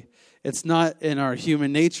this way, it's not in our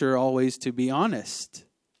human nature always to be honest.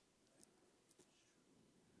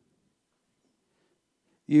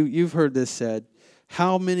 You've heard this said.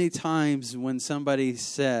 How many times when somebody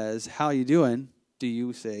says, "How you doing?" do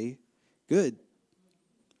you say, "Good,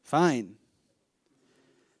 fine,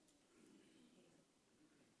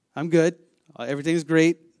 I'm good, everything's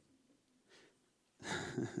great"?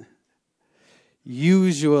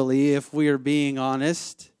 Usually, if we are being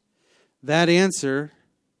honest, that answer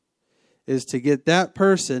is to get that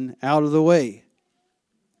person out of the way.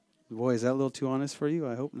 Boy, is that a little too honest for you?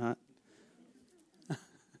 I hope not.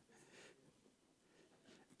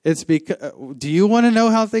 It's because, do you want to know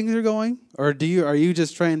how things are going? Or are you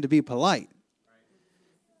just trying to be polite?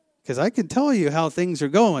 Because I can tell you how things are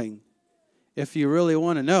going if you really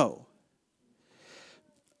want to know.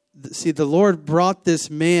 See, the Lord brought this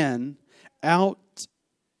man out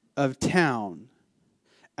of town,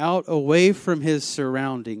 out away from his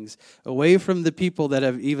surroundings, away from the people that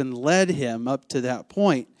have even led him up to that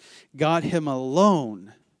point, got him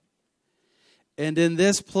alone. And in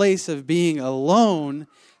this place of being alone,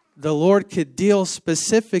 the Lord could deal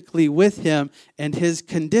specifically with him and his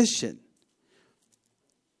condition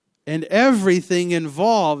and everything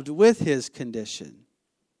involved with his condition.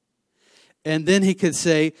 And then he could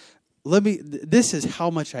say, this is how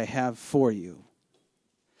much I have for you.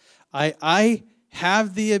 I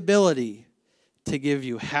have the ability to give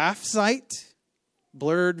you half sight,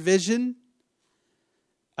 blurred vision,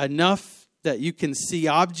 enough that you can see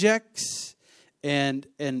objects and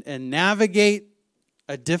navigate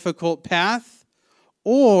a difficult path,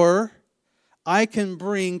 or I can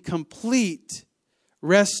bring complete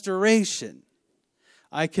restoration.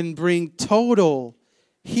 I can bring total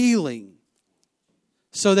healing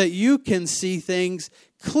so that you can see things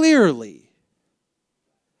clearly.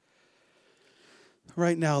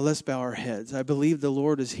 Right now, let's bow our heads. I believe the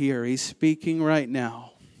Lord is here. He's speaking right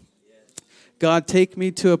now. God, take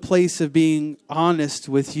me to a place of being honest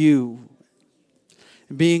with you,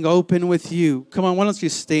 being open with you. Come on, why don't you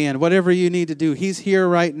stand? Whatever you need to do, He's here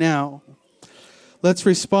right now. Let's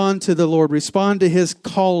respond to the Lord. Respond to His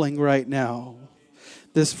calling right now.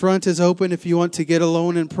 This front is open if you want to get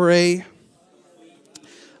alone and pray.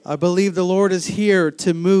 I believe the Lord is here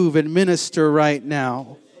to move and minister right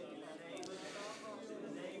now.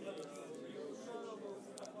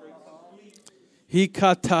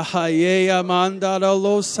 Hikatahaye amandara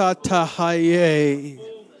losatahaye.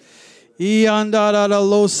 Iandara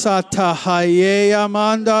losatahaye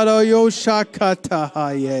amandara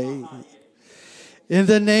yoshakatahaye. In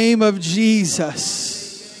the name of Jesus.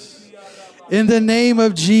 In the name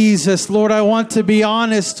of Jesus, Lord, I want to be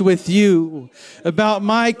honest with you about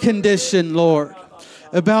my condition, Lord,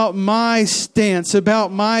 about my stance,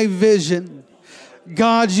 about my vision.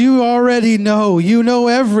 God, you already know. You know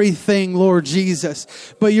everything, Lord Jesus.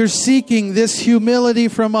 But you're seeking this humility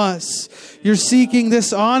from us. You're seeking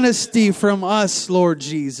this honesty from us, Lord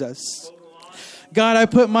Jesus. God, I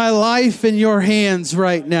put my life in your hands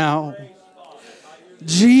right now.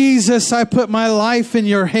 Jesus, I put my life in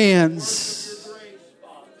your hands.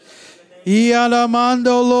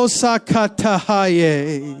 Ialamando lo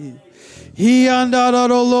sakatahaye. Iandaro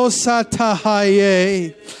lo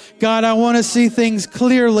satahaye. God, I want to see things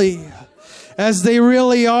clearly as they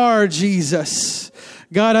really are, Jesus.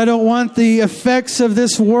 God, I don't want the effects of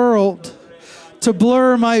this world to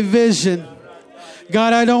blur my vision.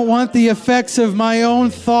 God, I don't want the effects of my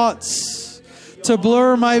own thoughts to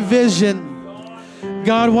blur my vision.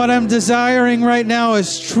 God, what I'm desiring right now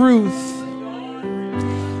is truth.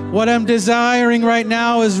 What I'm desiring right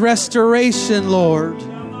now is restoration, Lord.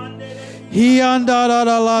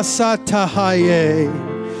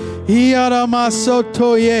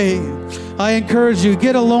 I encourage you,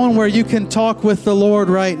 get alone where you can talk with the Lord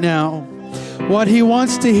right now. What He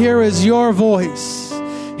wants to hear is your voice.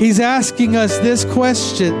 He's asking us this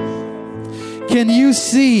question. Can you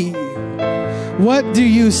see? What do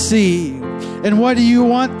you see? And what do you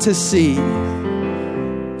want to see?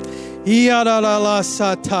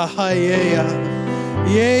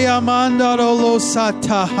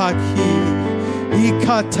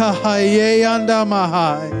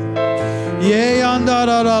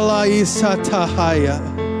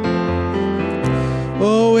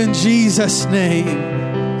 Oh, in Jesus' name.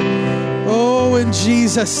 Oh, in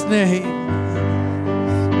Jesus' name.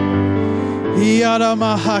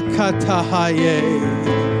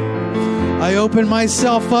 I open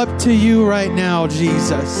myself up to you right now,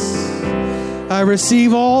 Jesus. I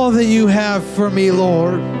receive all that you have for me,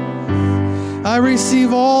 Lord. I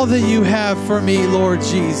receive all that you have for me, Lord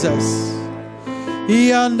Jesus.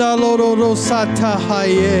 In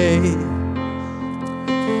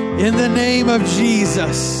the name of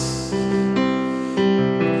Jesus.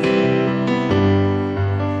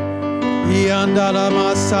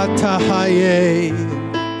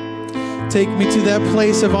 Take me to that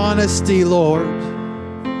place of honesty, Lord.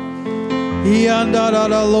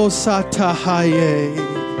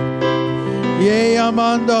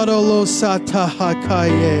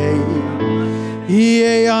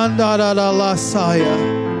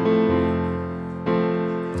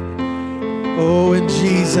 Oh, in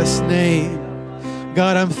Jesus' name.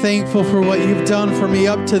 God, I'm thankful for what you've done for me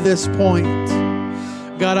up to this point.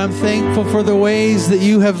 God, I'm thankful for the ways that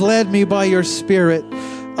you have led me by your Spirit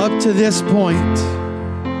up to this point.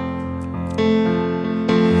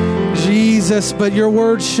 Jesus, but your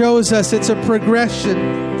word shows us it's a progression.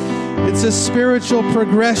 It's a spiritual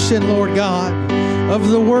progression, Lord God, of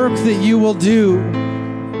the work that you will do.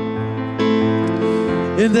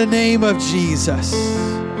 In the name of Jesus.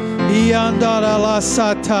 In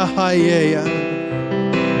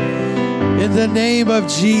the name of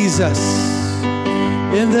Jesus.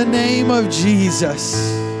 In the name of Jesus.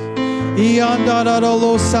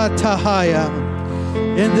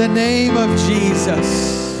 In the name of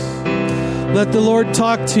Jesus. Let the Lord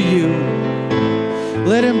talk to you.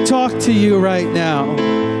 Let Him talk to you right now.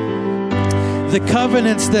 The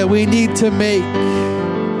covenants that we need to make.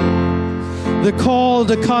 The call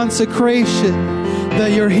to consecration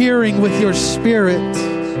that you're hearing with your spirit.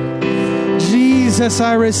 Jesus,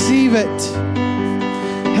 I receive it.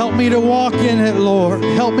 Help me to walk in it, Lord.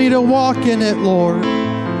 Help me to walk in it, Lord.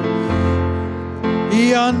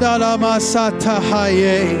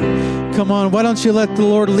 Come on, why don't you let the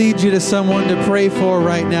Lord lead you to someone to pray for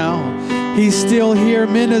right now? He's still here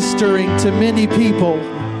ministering to many people.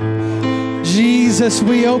 Jesus,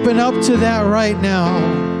 we open up to that right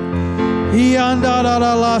now.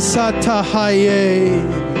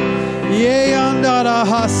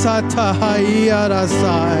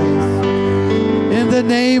 In the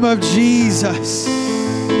name of Jesus.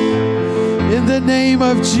 In the name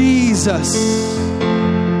of Jesus.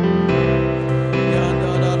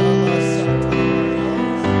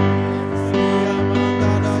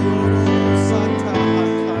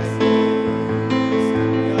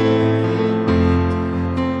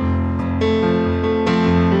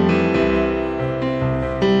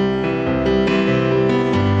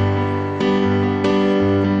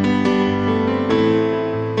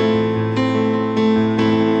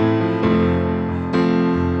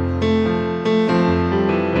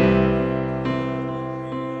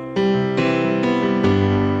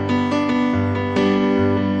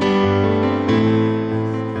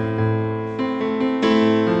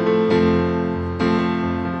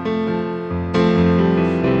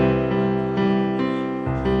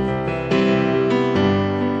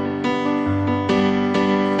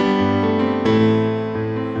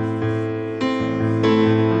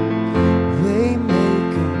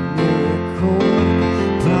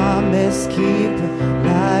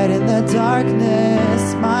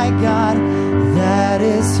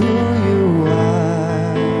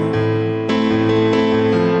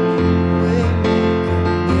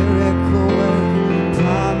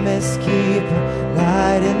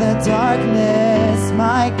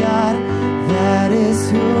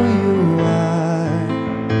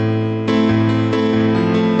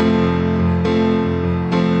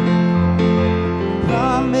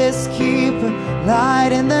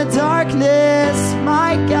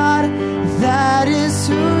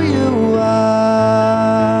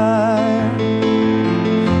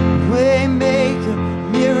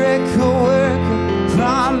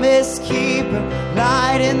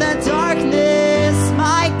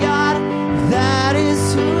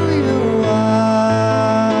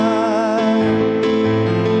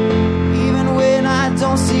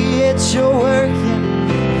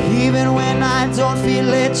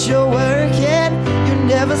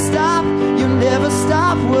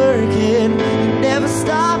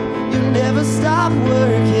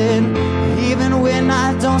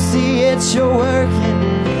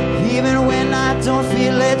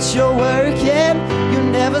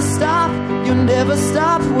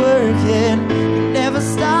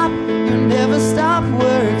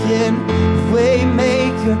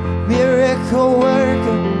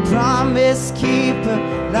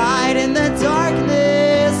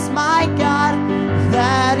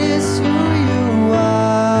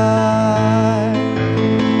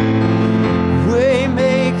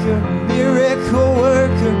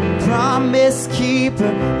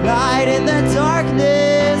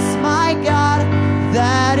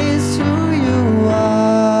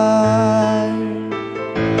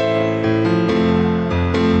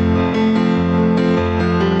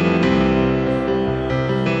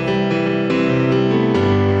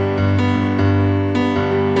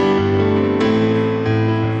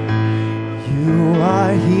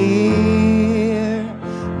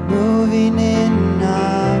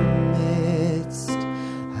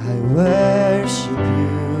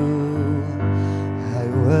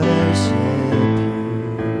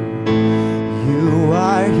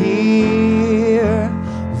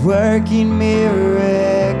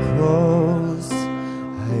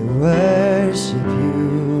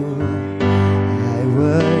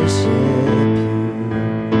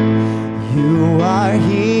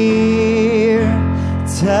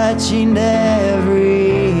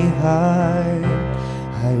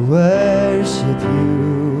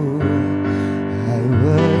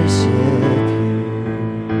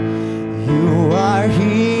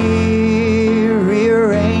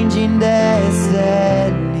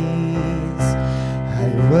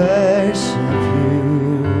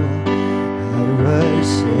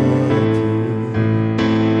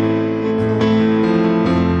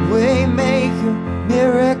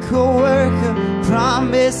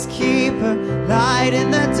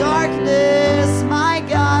 in the darkness,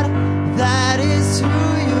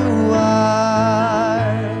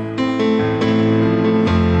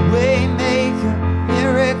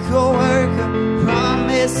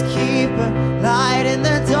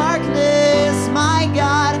 my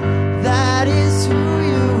God, that is who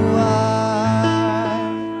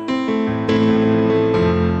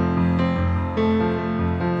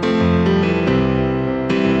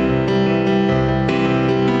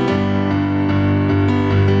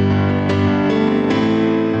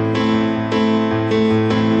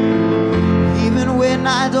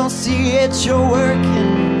it, you're working.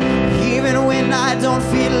 Even when I don't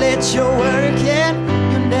feel it, you're working.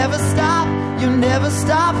 You never stop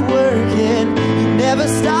working.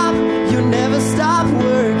 You never stop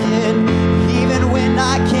working. Even when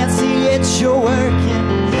I can't see it, you're working.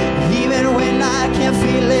 Even when I can't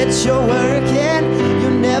feel it, you're working. You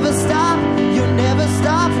never stop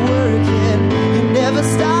working. You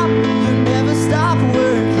never stop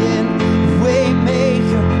working.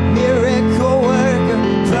 Waymaker, miracle worker,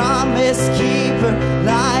 promise keeper,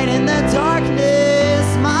 light in the darkness,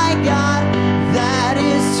 my God, that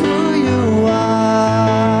is who you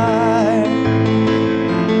are.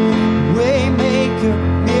 Waymaker,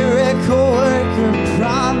 miracle worker,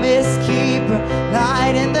 promise keeper,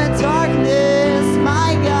 light in the darkness,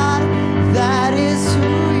 my God, that is who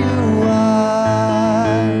you are.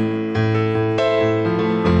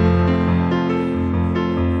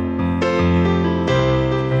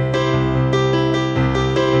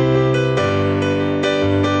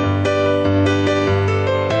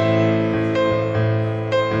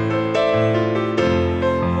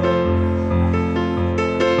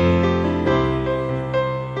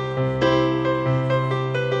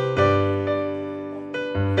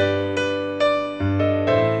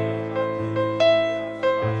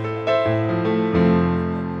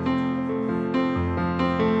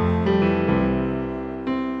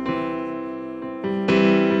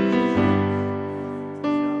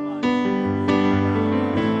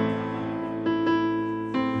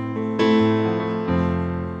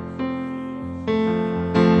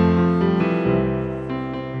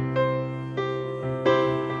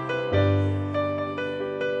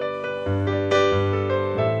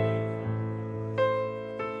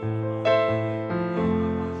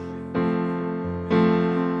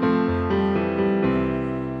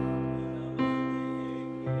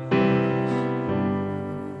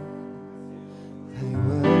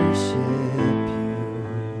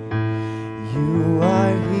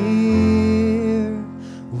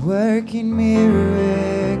 Working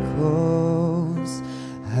miracles,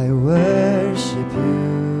 I worship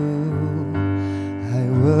you, I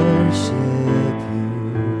worship you.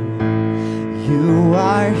 You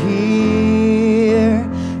are here,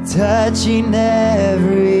 touching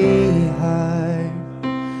every heart.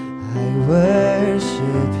 I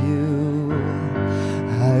worship you,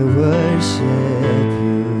 I worship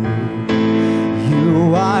you. You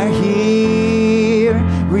are here,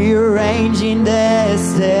 rearranging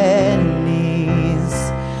destinies.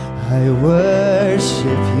 I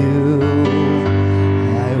worship you,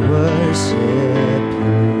 I worship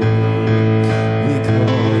you. We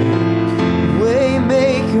call you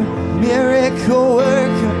Waymaker, miracle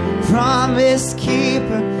worker, promise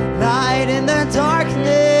keeper, light in the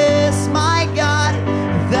darkness, my God,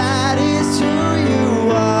 that is who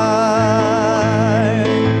you are.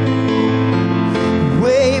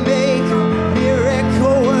 Waymaker,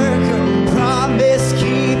 miracle worker, promise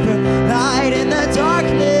keeper, light in the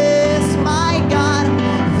darkness, my God,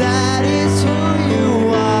 that is who you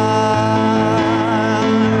are.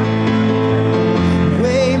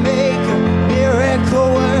 Waymaker, miracle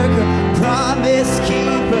worker, promise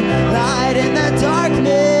keeper, light in the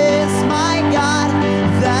darkness, my God,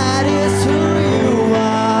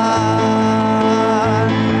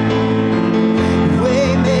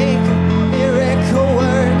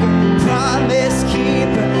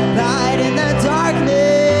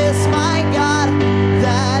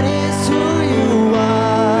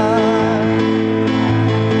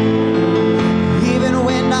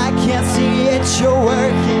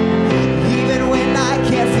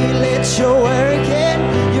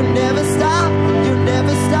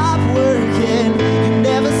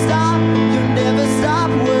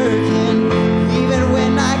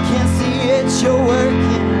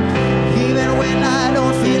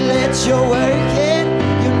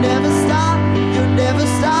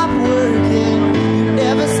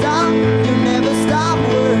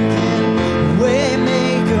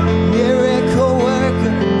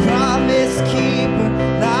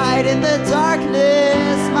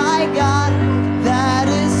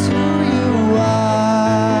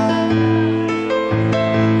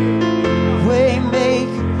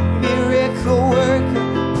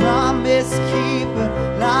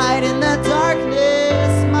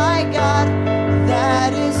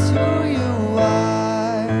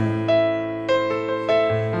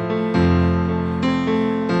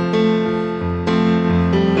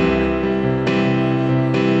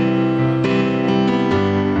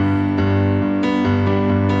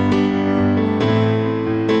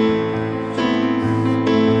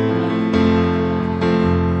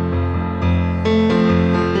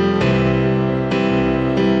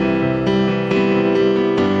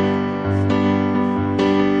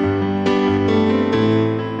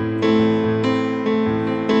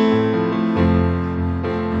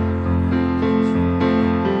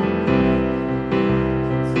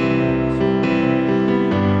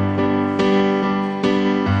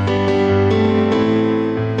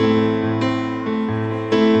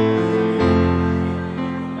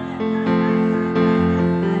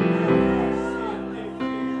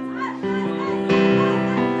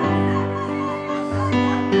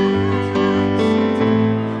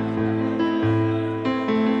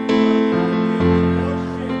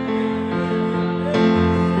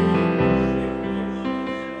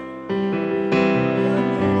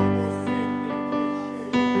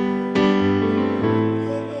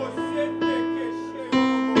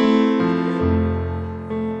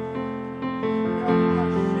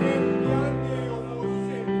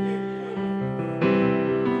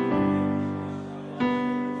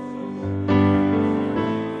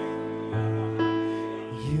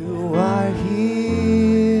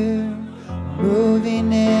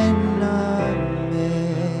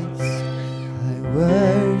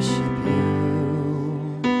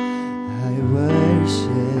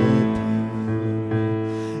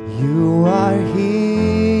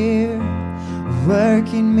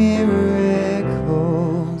 working miracles.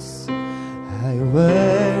 I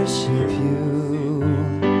worship you.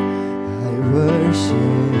 I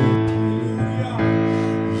worship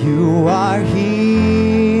you. You are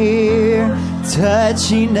here,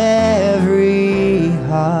 touching every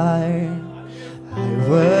heart. I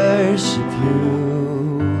worship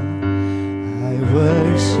you. I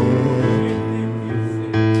worship you.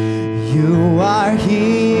 You are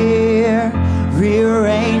here,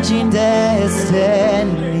 rearranging destinies.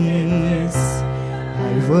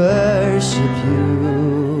 I worship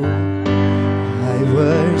you. I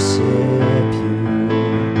worship you.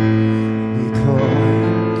 We call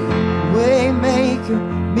you Waymaker,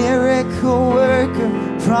 miracle worker,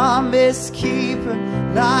 promise keeper,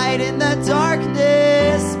 light in the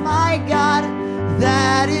darkness. My God,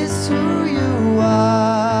 that is who you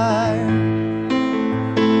are.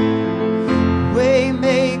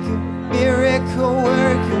 Waymaker, miracle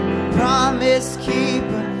worker, promise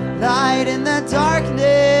keeper, light in the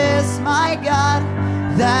darkness. My God,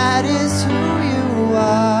 that is who you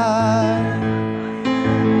are.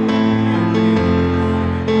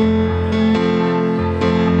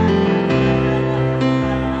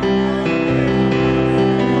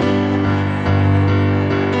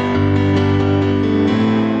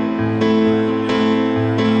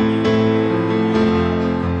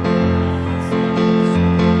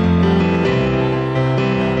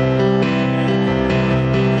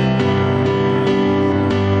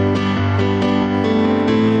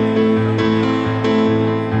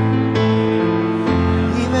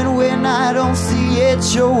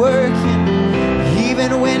 You're working,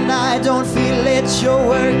 even when I don't feel it, you're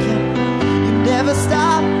working. You never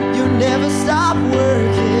stop working. You never stop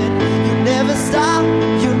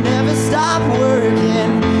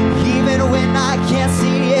working. Even when I can't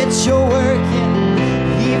see it, you're working.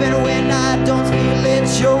 Even when I don't feel it,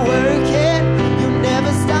 you're working. You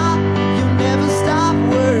never stop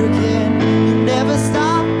working. You never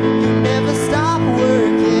stop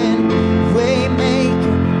working.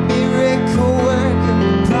 Waymaker, miracle worker,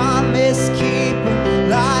 promise keeper,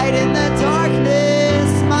 light in the darkness.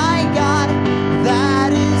 My God,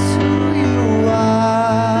 that is who you are.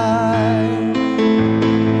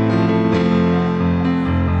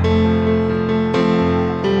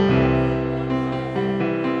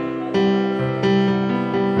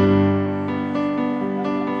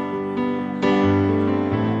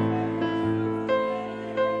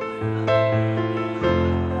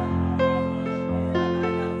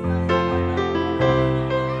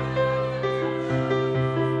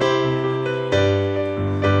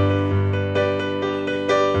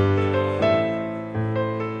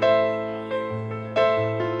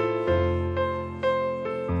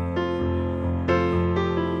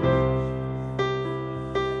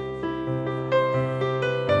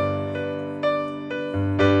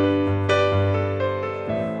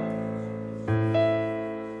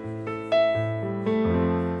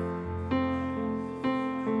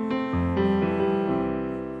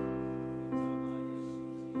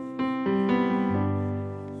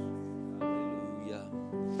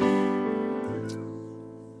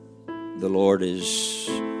 The Lord is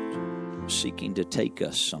seeking to take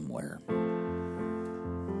us somewhere,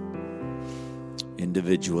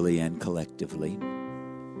 individually and collectively.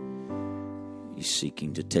 He's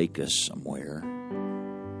seeking to take us somewhere.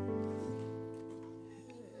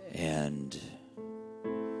 And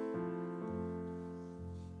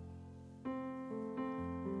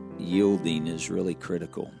yielding is really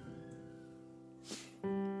critical.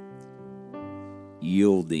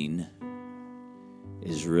 Yielding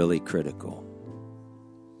is really critical.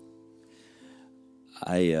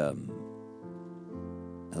 Elder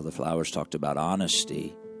Flowers talked about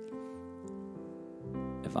honesty.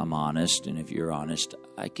 If I'm honest, and if you're honest,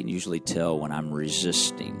 I can usually tell when I'm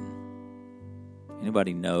resisting.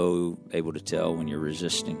 Anybody able to tell when you're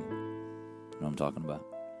resisting? You know what I'm talking about?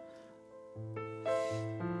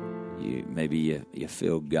 Maybe you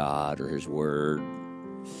feel God or His Word,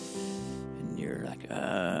 and you're like,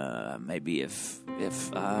 maybe if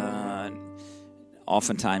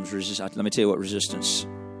oftentimes resist. Let me tell you what resistance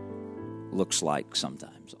looks like.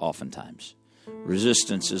 Oftentimes,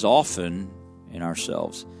 resistance is often in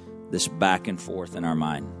ourselves, this back and forth in our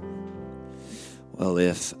mind. Well,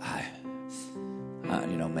 if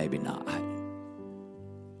maybe not.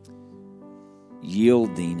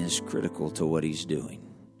 Yielding is critical to what He's doing.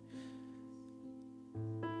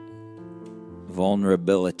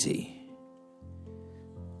 Vulnerability.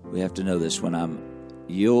 We have to know this. When I'm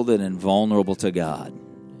yielded and vulnerable to God,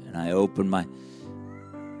 and I open my...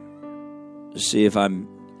 See, if I'm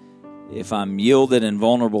yielded and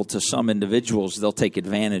vulnerable to some individuals, they'll take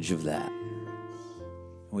advantage of that.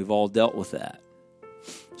 We've all dealt with that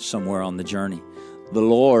somewhere on the journey. The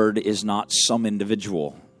Lord is not some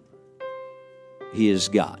individual. He is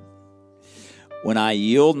God. When I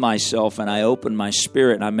yield myself and I open my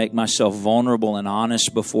spirit and I make myself vulnerable and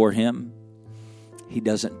honest before Him, He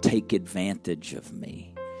doesn't take advantage of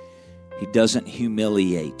me. He doesn't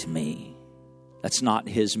humiliate me. That's not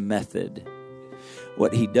His method.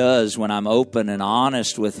 What He does when I'm open and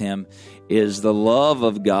honest with Him is the love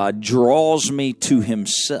of God draws me to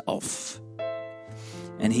Himself.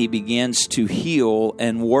 And He begins to heal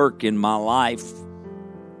and work in my life.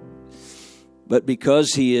 But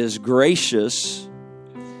because He is gracious,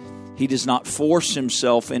 He does not force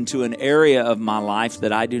Himself into an area of my life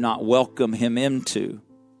that I do not welcome Him into.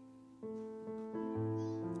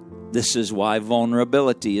 This is why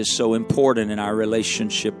vulnerability is so important in our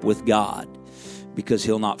relationship with God. Because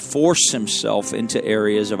He'll not force Himself into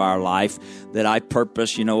areas of our life that I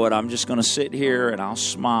purpose, you know what, I'm just going to sit here and I'll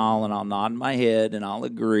smile and I'll nod my head and I'll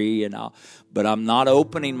agree but I'm not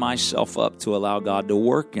opening myself up to allow God to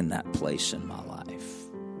work in that place in my life.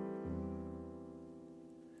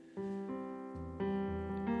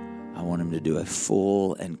 I want Him to do a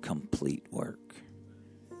full and complete work.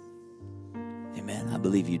 Amen. I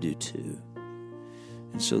believe you do too.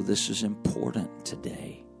 And so this is important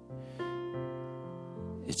today.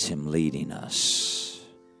 It's Him leading us.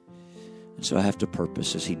 And so I have to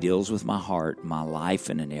purpose as He deals with my heart, my life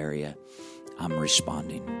in an area, I'm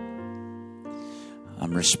responding.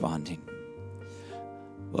 I'm responding.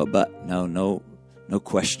 Well, but no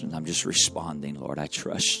question. I'm just responding, Lord. I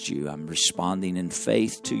trust You. I'm responding in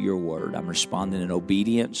faith to Your word. I'm responding in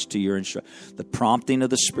obedience to Your instruction. The prompting of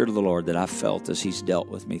the Spirit of the Lord that I felt as He's dealt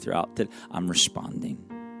with me throughout that I'm responding.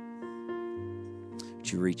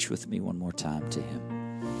 Would you reach with me one more time to Him?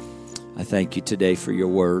 I thank You today for Your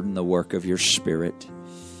word and the work of Your Spirit.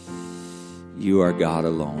 You are God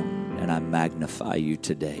alone, and I magnify You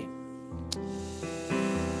today.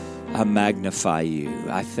 I magnify You.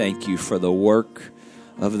 I thank You for the work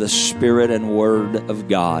of the Spirit and Word of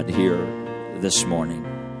God here this morning.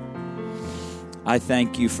 I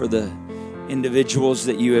thank You for the individuals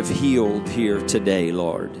that You have healed here today,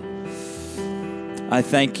 Lord. I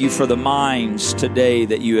thank You for the minds today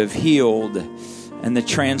that You have healed and the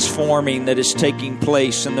transforming that is taking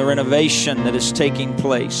place and the renovation that is taking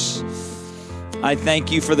place. I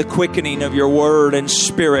thank You for the quickening of Your Word and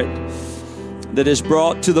Spirit that has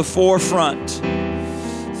brought to the forefront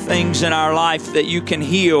things in our life that You can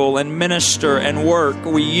heal and minister and work.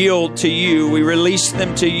 We yield to You. We release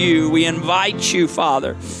them to You. We invite You,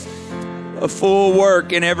 Father, a full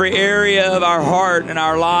work in every area of our heart and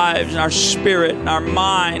our lives and our spirit and our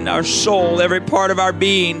mind, our soul, every part of our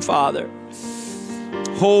being, Father.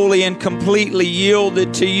 Wholly and completely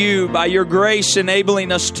yielded to You by Your grace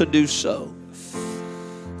enabling us to do so.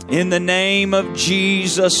 In the name of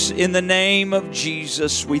Jesus, in the name of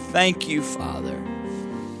Jesus, we thank You, Father.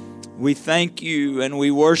 We thank You and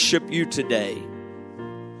we worship You today.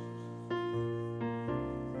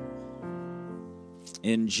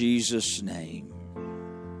 In Jesus' name.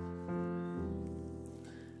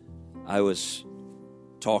 I was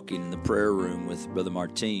talking in the prayer room with Brother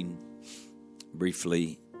Martin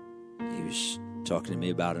briefly. He was talking to me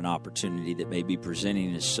about an opportunity that may be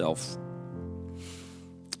presenting itself.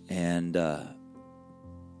 And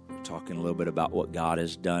talking a little bit about what God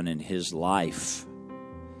has done in his life.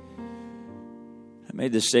 I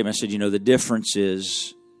made this statement. I said, the difference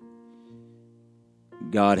is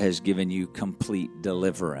God has given you complete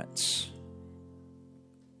deliverance.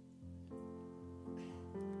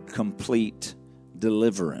 Complete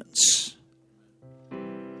deliverance.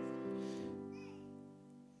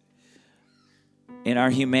 In our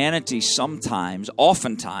humanity,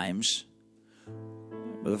 oftentimes,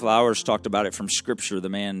 the Flowers talked about it from Scripture, the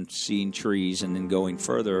man seeing trees and then going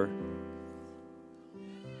further.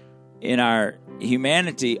 In our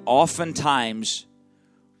humanity, oftentimes,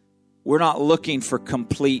 we're not looking for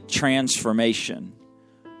complete transformation.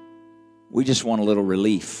 We just want a little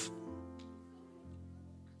relief.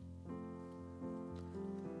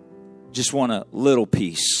 Just want a little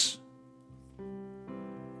peace.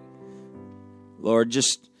 Lord,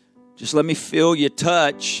 just let me feel your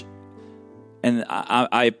touch. And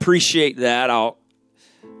I appreciate that.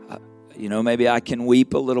 Maybe I can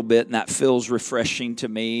weep a little bit, and that feels refreshing to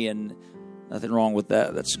me, and nothing wrong with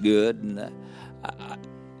that. That's good.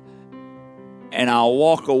 And I'll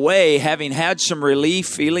walk away having had some relief,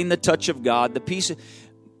 feeling the touch of God, the peace,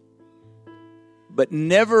 but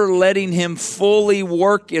never letting Him fully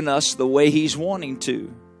work in us the way He's wanting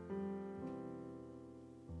to.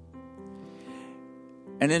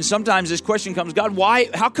 And then sometimes this question comes, God, why,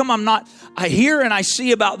 how come I hear and I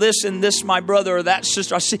see about this and this, my brother or that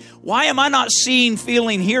sister. Why am I not seeing,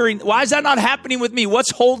 feeling, hearing? Why is that not happening with me?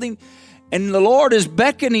 What's holding? And the Lord is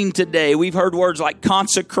beckoning today. We've heard words like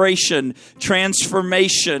consecration,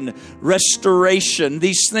 transformation, restoration,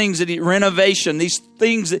 these things, renovation, these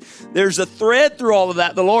things. There's a thread through all of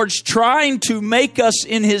that. The Lord's trying to make us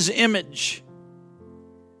in His image.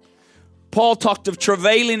 Paul talked of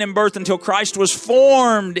travailing in birth until Christ was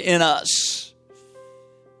formed in us.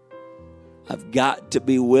 I've got to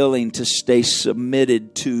be willing to stay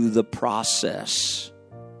submitted to the process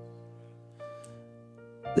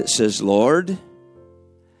that says, Lord,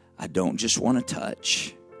 I don't just want to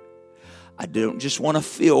touch. I don't just want to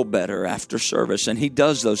feel better after service. And He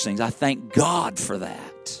does those things. I thank God for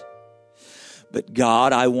that. But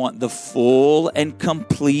God, I want the full and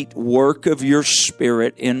complete work of your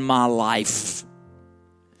Spirit in my life.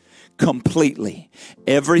 Completely.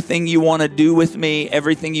 Everything you want to do with me,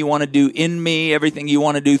 everything you want to do in me, everything you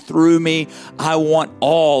want to do through me, I want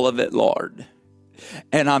all of it, Lord.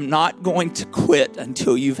 And I'm not going to quit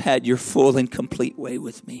until you've had your full and complete way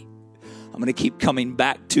with me. I'm going to keep coming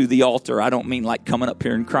back to the altar. I don't mean like coming up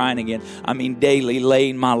here and crying again. I mean daily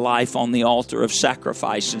laying my life on the altar of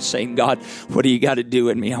sacrifice and saying, God, what do you got to do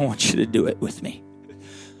in me? I want you to do it with me.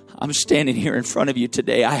 I'm standing here in front of you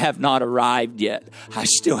today. I have not arrived yet. I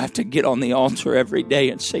still have to get on the altar every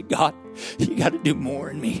day and say, God, you got to do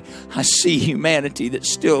more in me. I see humanity that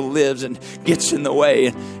still lives and gets in the way,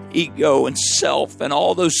 and ego and self and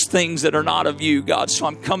all those things that are not of you, God. So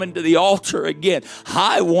I'm coming to the altar again.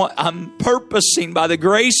 I'm purposing by the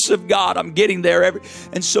grace of God. I'm getting there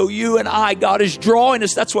and so you and I, God is drawing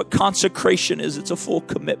us. That's what consecration is. It's a full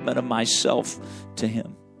commitment of myself to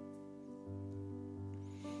Him,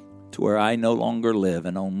 to where I no longer live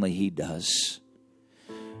and only He does.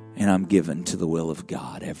 And I'm given to the will of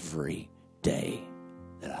God every day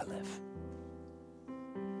that I live.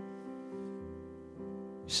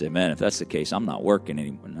 You say, man, if that's the case, I'm not working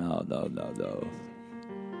anymore. No.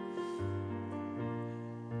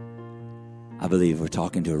 I believe we're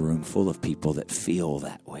talking to a room full of people that feel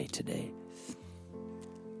that way today.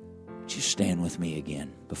 Would you stand with me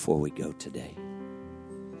again before we go today?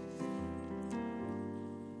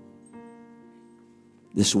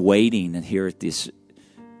 This waiting and here at this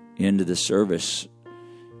end of the service,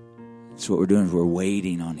 that's what we're doing. We're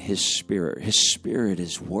waiting on His Spirit. His Spirit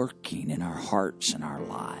is working in our hearts and our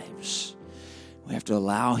lives. We have to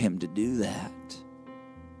allow Him to do that.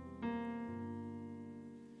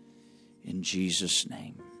 In Jesus'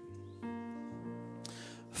 name.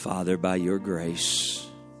 Father, by your grace,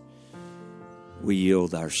 we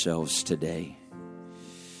yield ourselves today.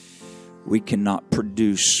 We cannot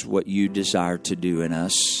produce what you desire to do in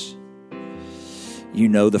us. You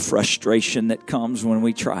know the frustration that comes when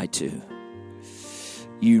we try to.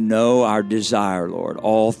 You know our desire, Lord.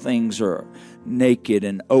 All things are naked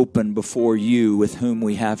and open before you with whom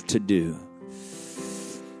we have to do.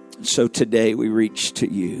 So today we reach to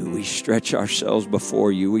you. We stretch ourselves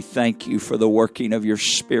before you. We thank you for the working of your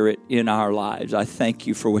Spirit in our lives. I thank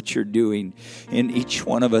you for what you're doing in each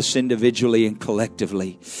one of us individually and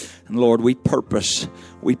collectively. And Lord, we purpose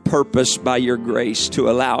by your grace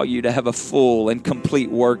to allow you to have a full and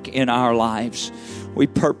complete work in our lives. We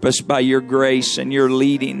purpose by your grace and your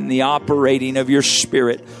leading and the operating of your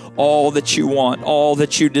Spirit, all that you want, all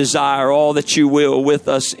that you desire, all that you will with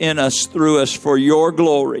us, in us, through us, for your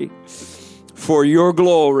glory, for your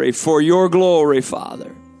glory, for your glory,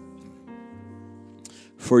 Father,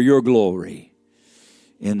 for your glory.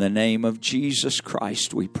 In the name of Jesus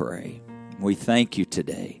Christ, we pray. We thank you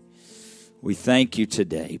today. We thank you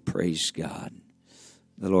today. Praise God.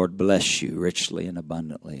 The Lord bless you richly and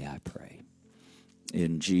abundantly, I pray.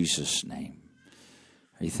 In Jesus' name.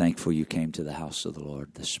 Are you thankful you came to the house of the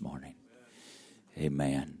Lord this morning?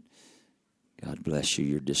 Amen. God bless you.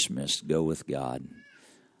 You're dismissed. Go with God.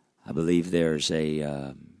 I believe there's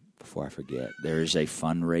before I forget, there is a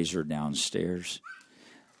fundraiser downstairs.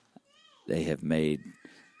 They have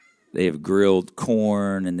grilled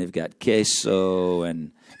corn, and they've got queso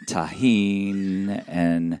and tahine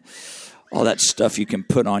and all that stuff you can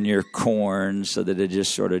put on your corn so that it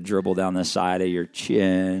just sort of dribble down the side of your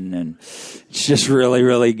chin. And it's just really,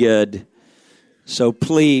 really good. So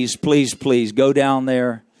please, please, please go down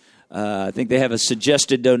there. I think they have a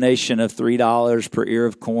suggested donation of $3 per ear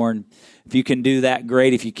of corn. If you can do that,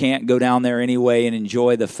 great. If you can't, go down there anyway and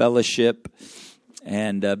enjoy the fellowship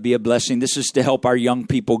and be a blessing. This is to help our young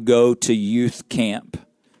people go to youth camp.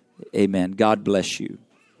 Amen. God bless you.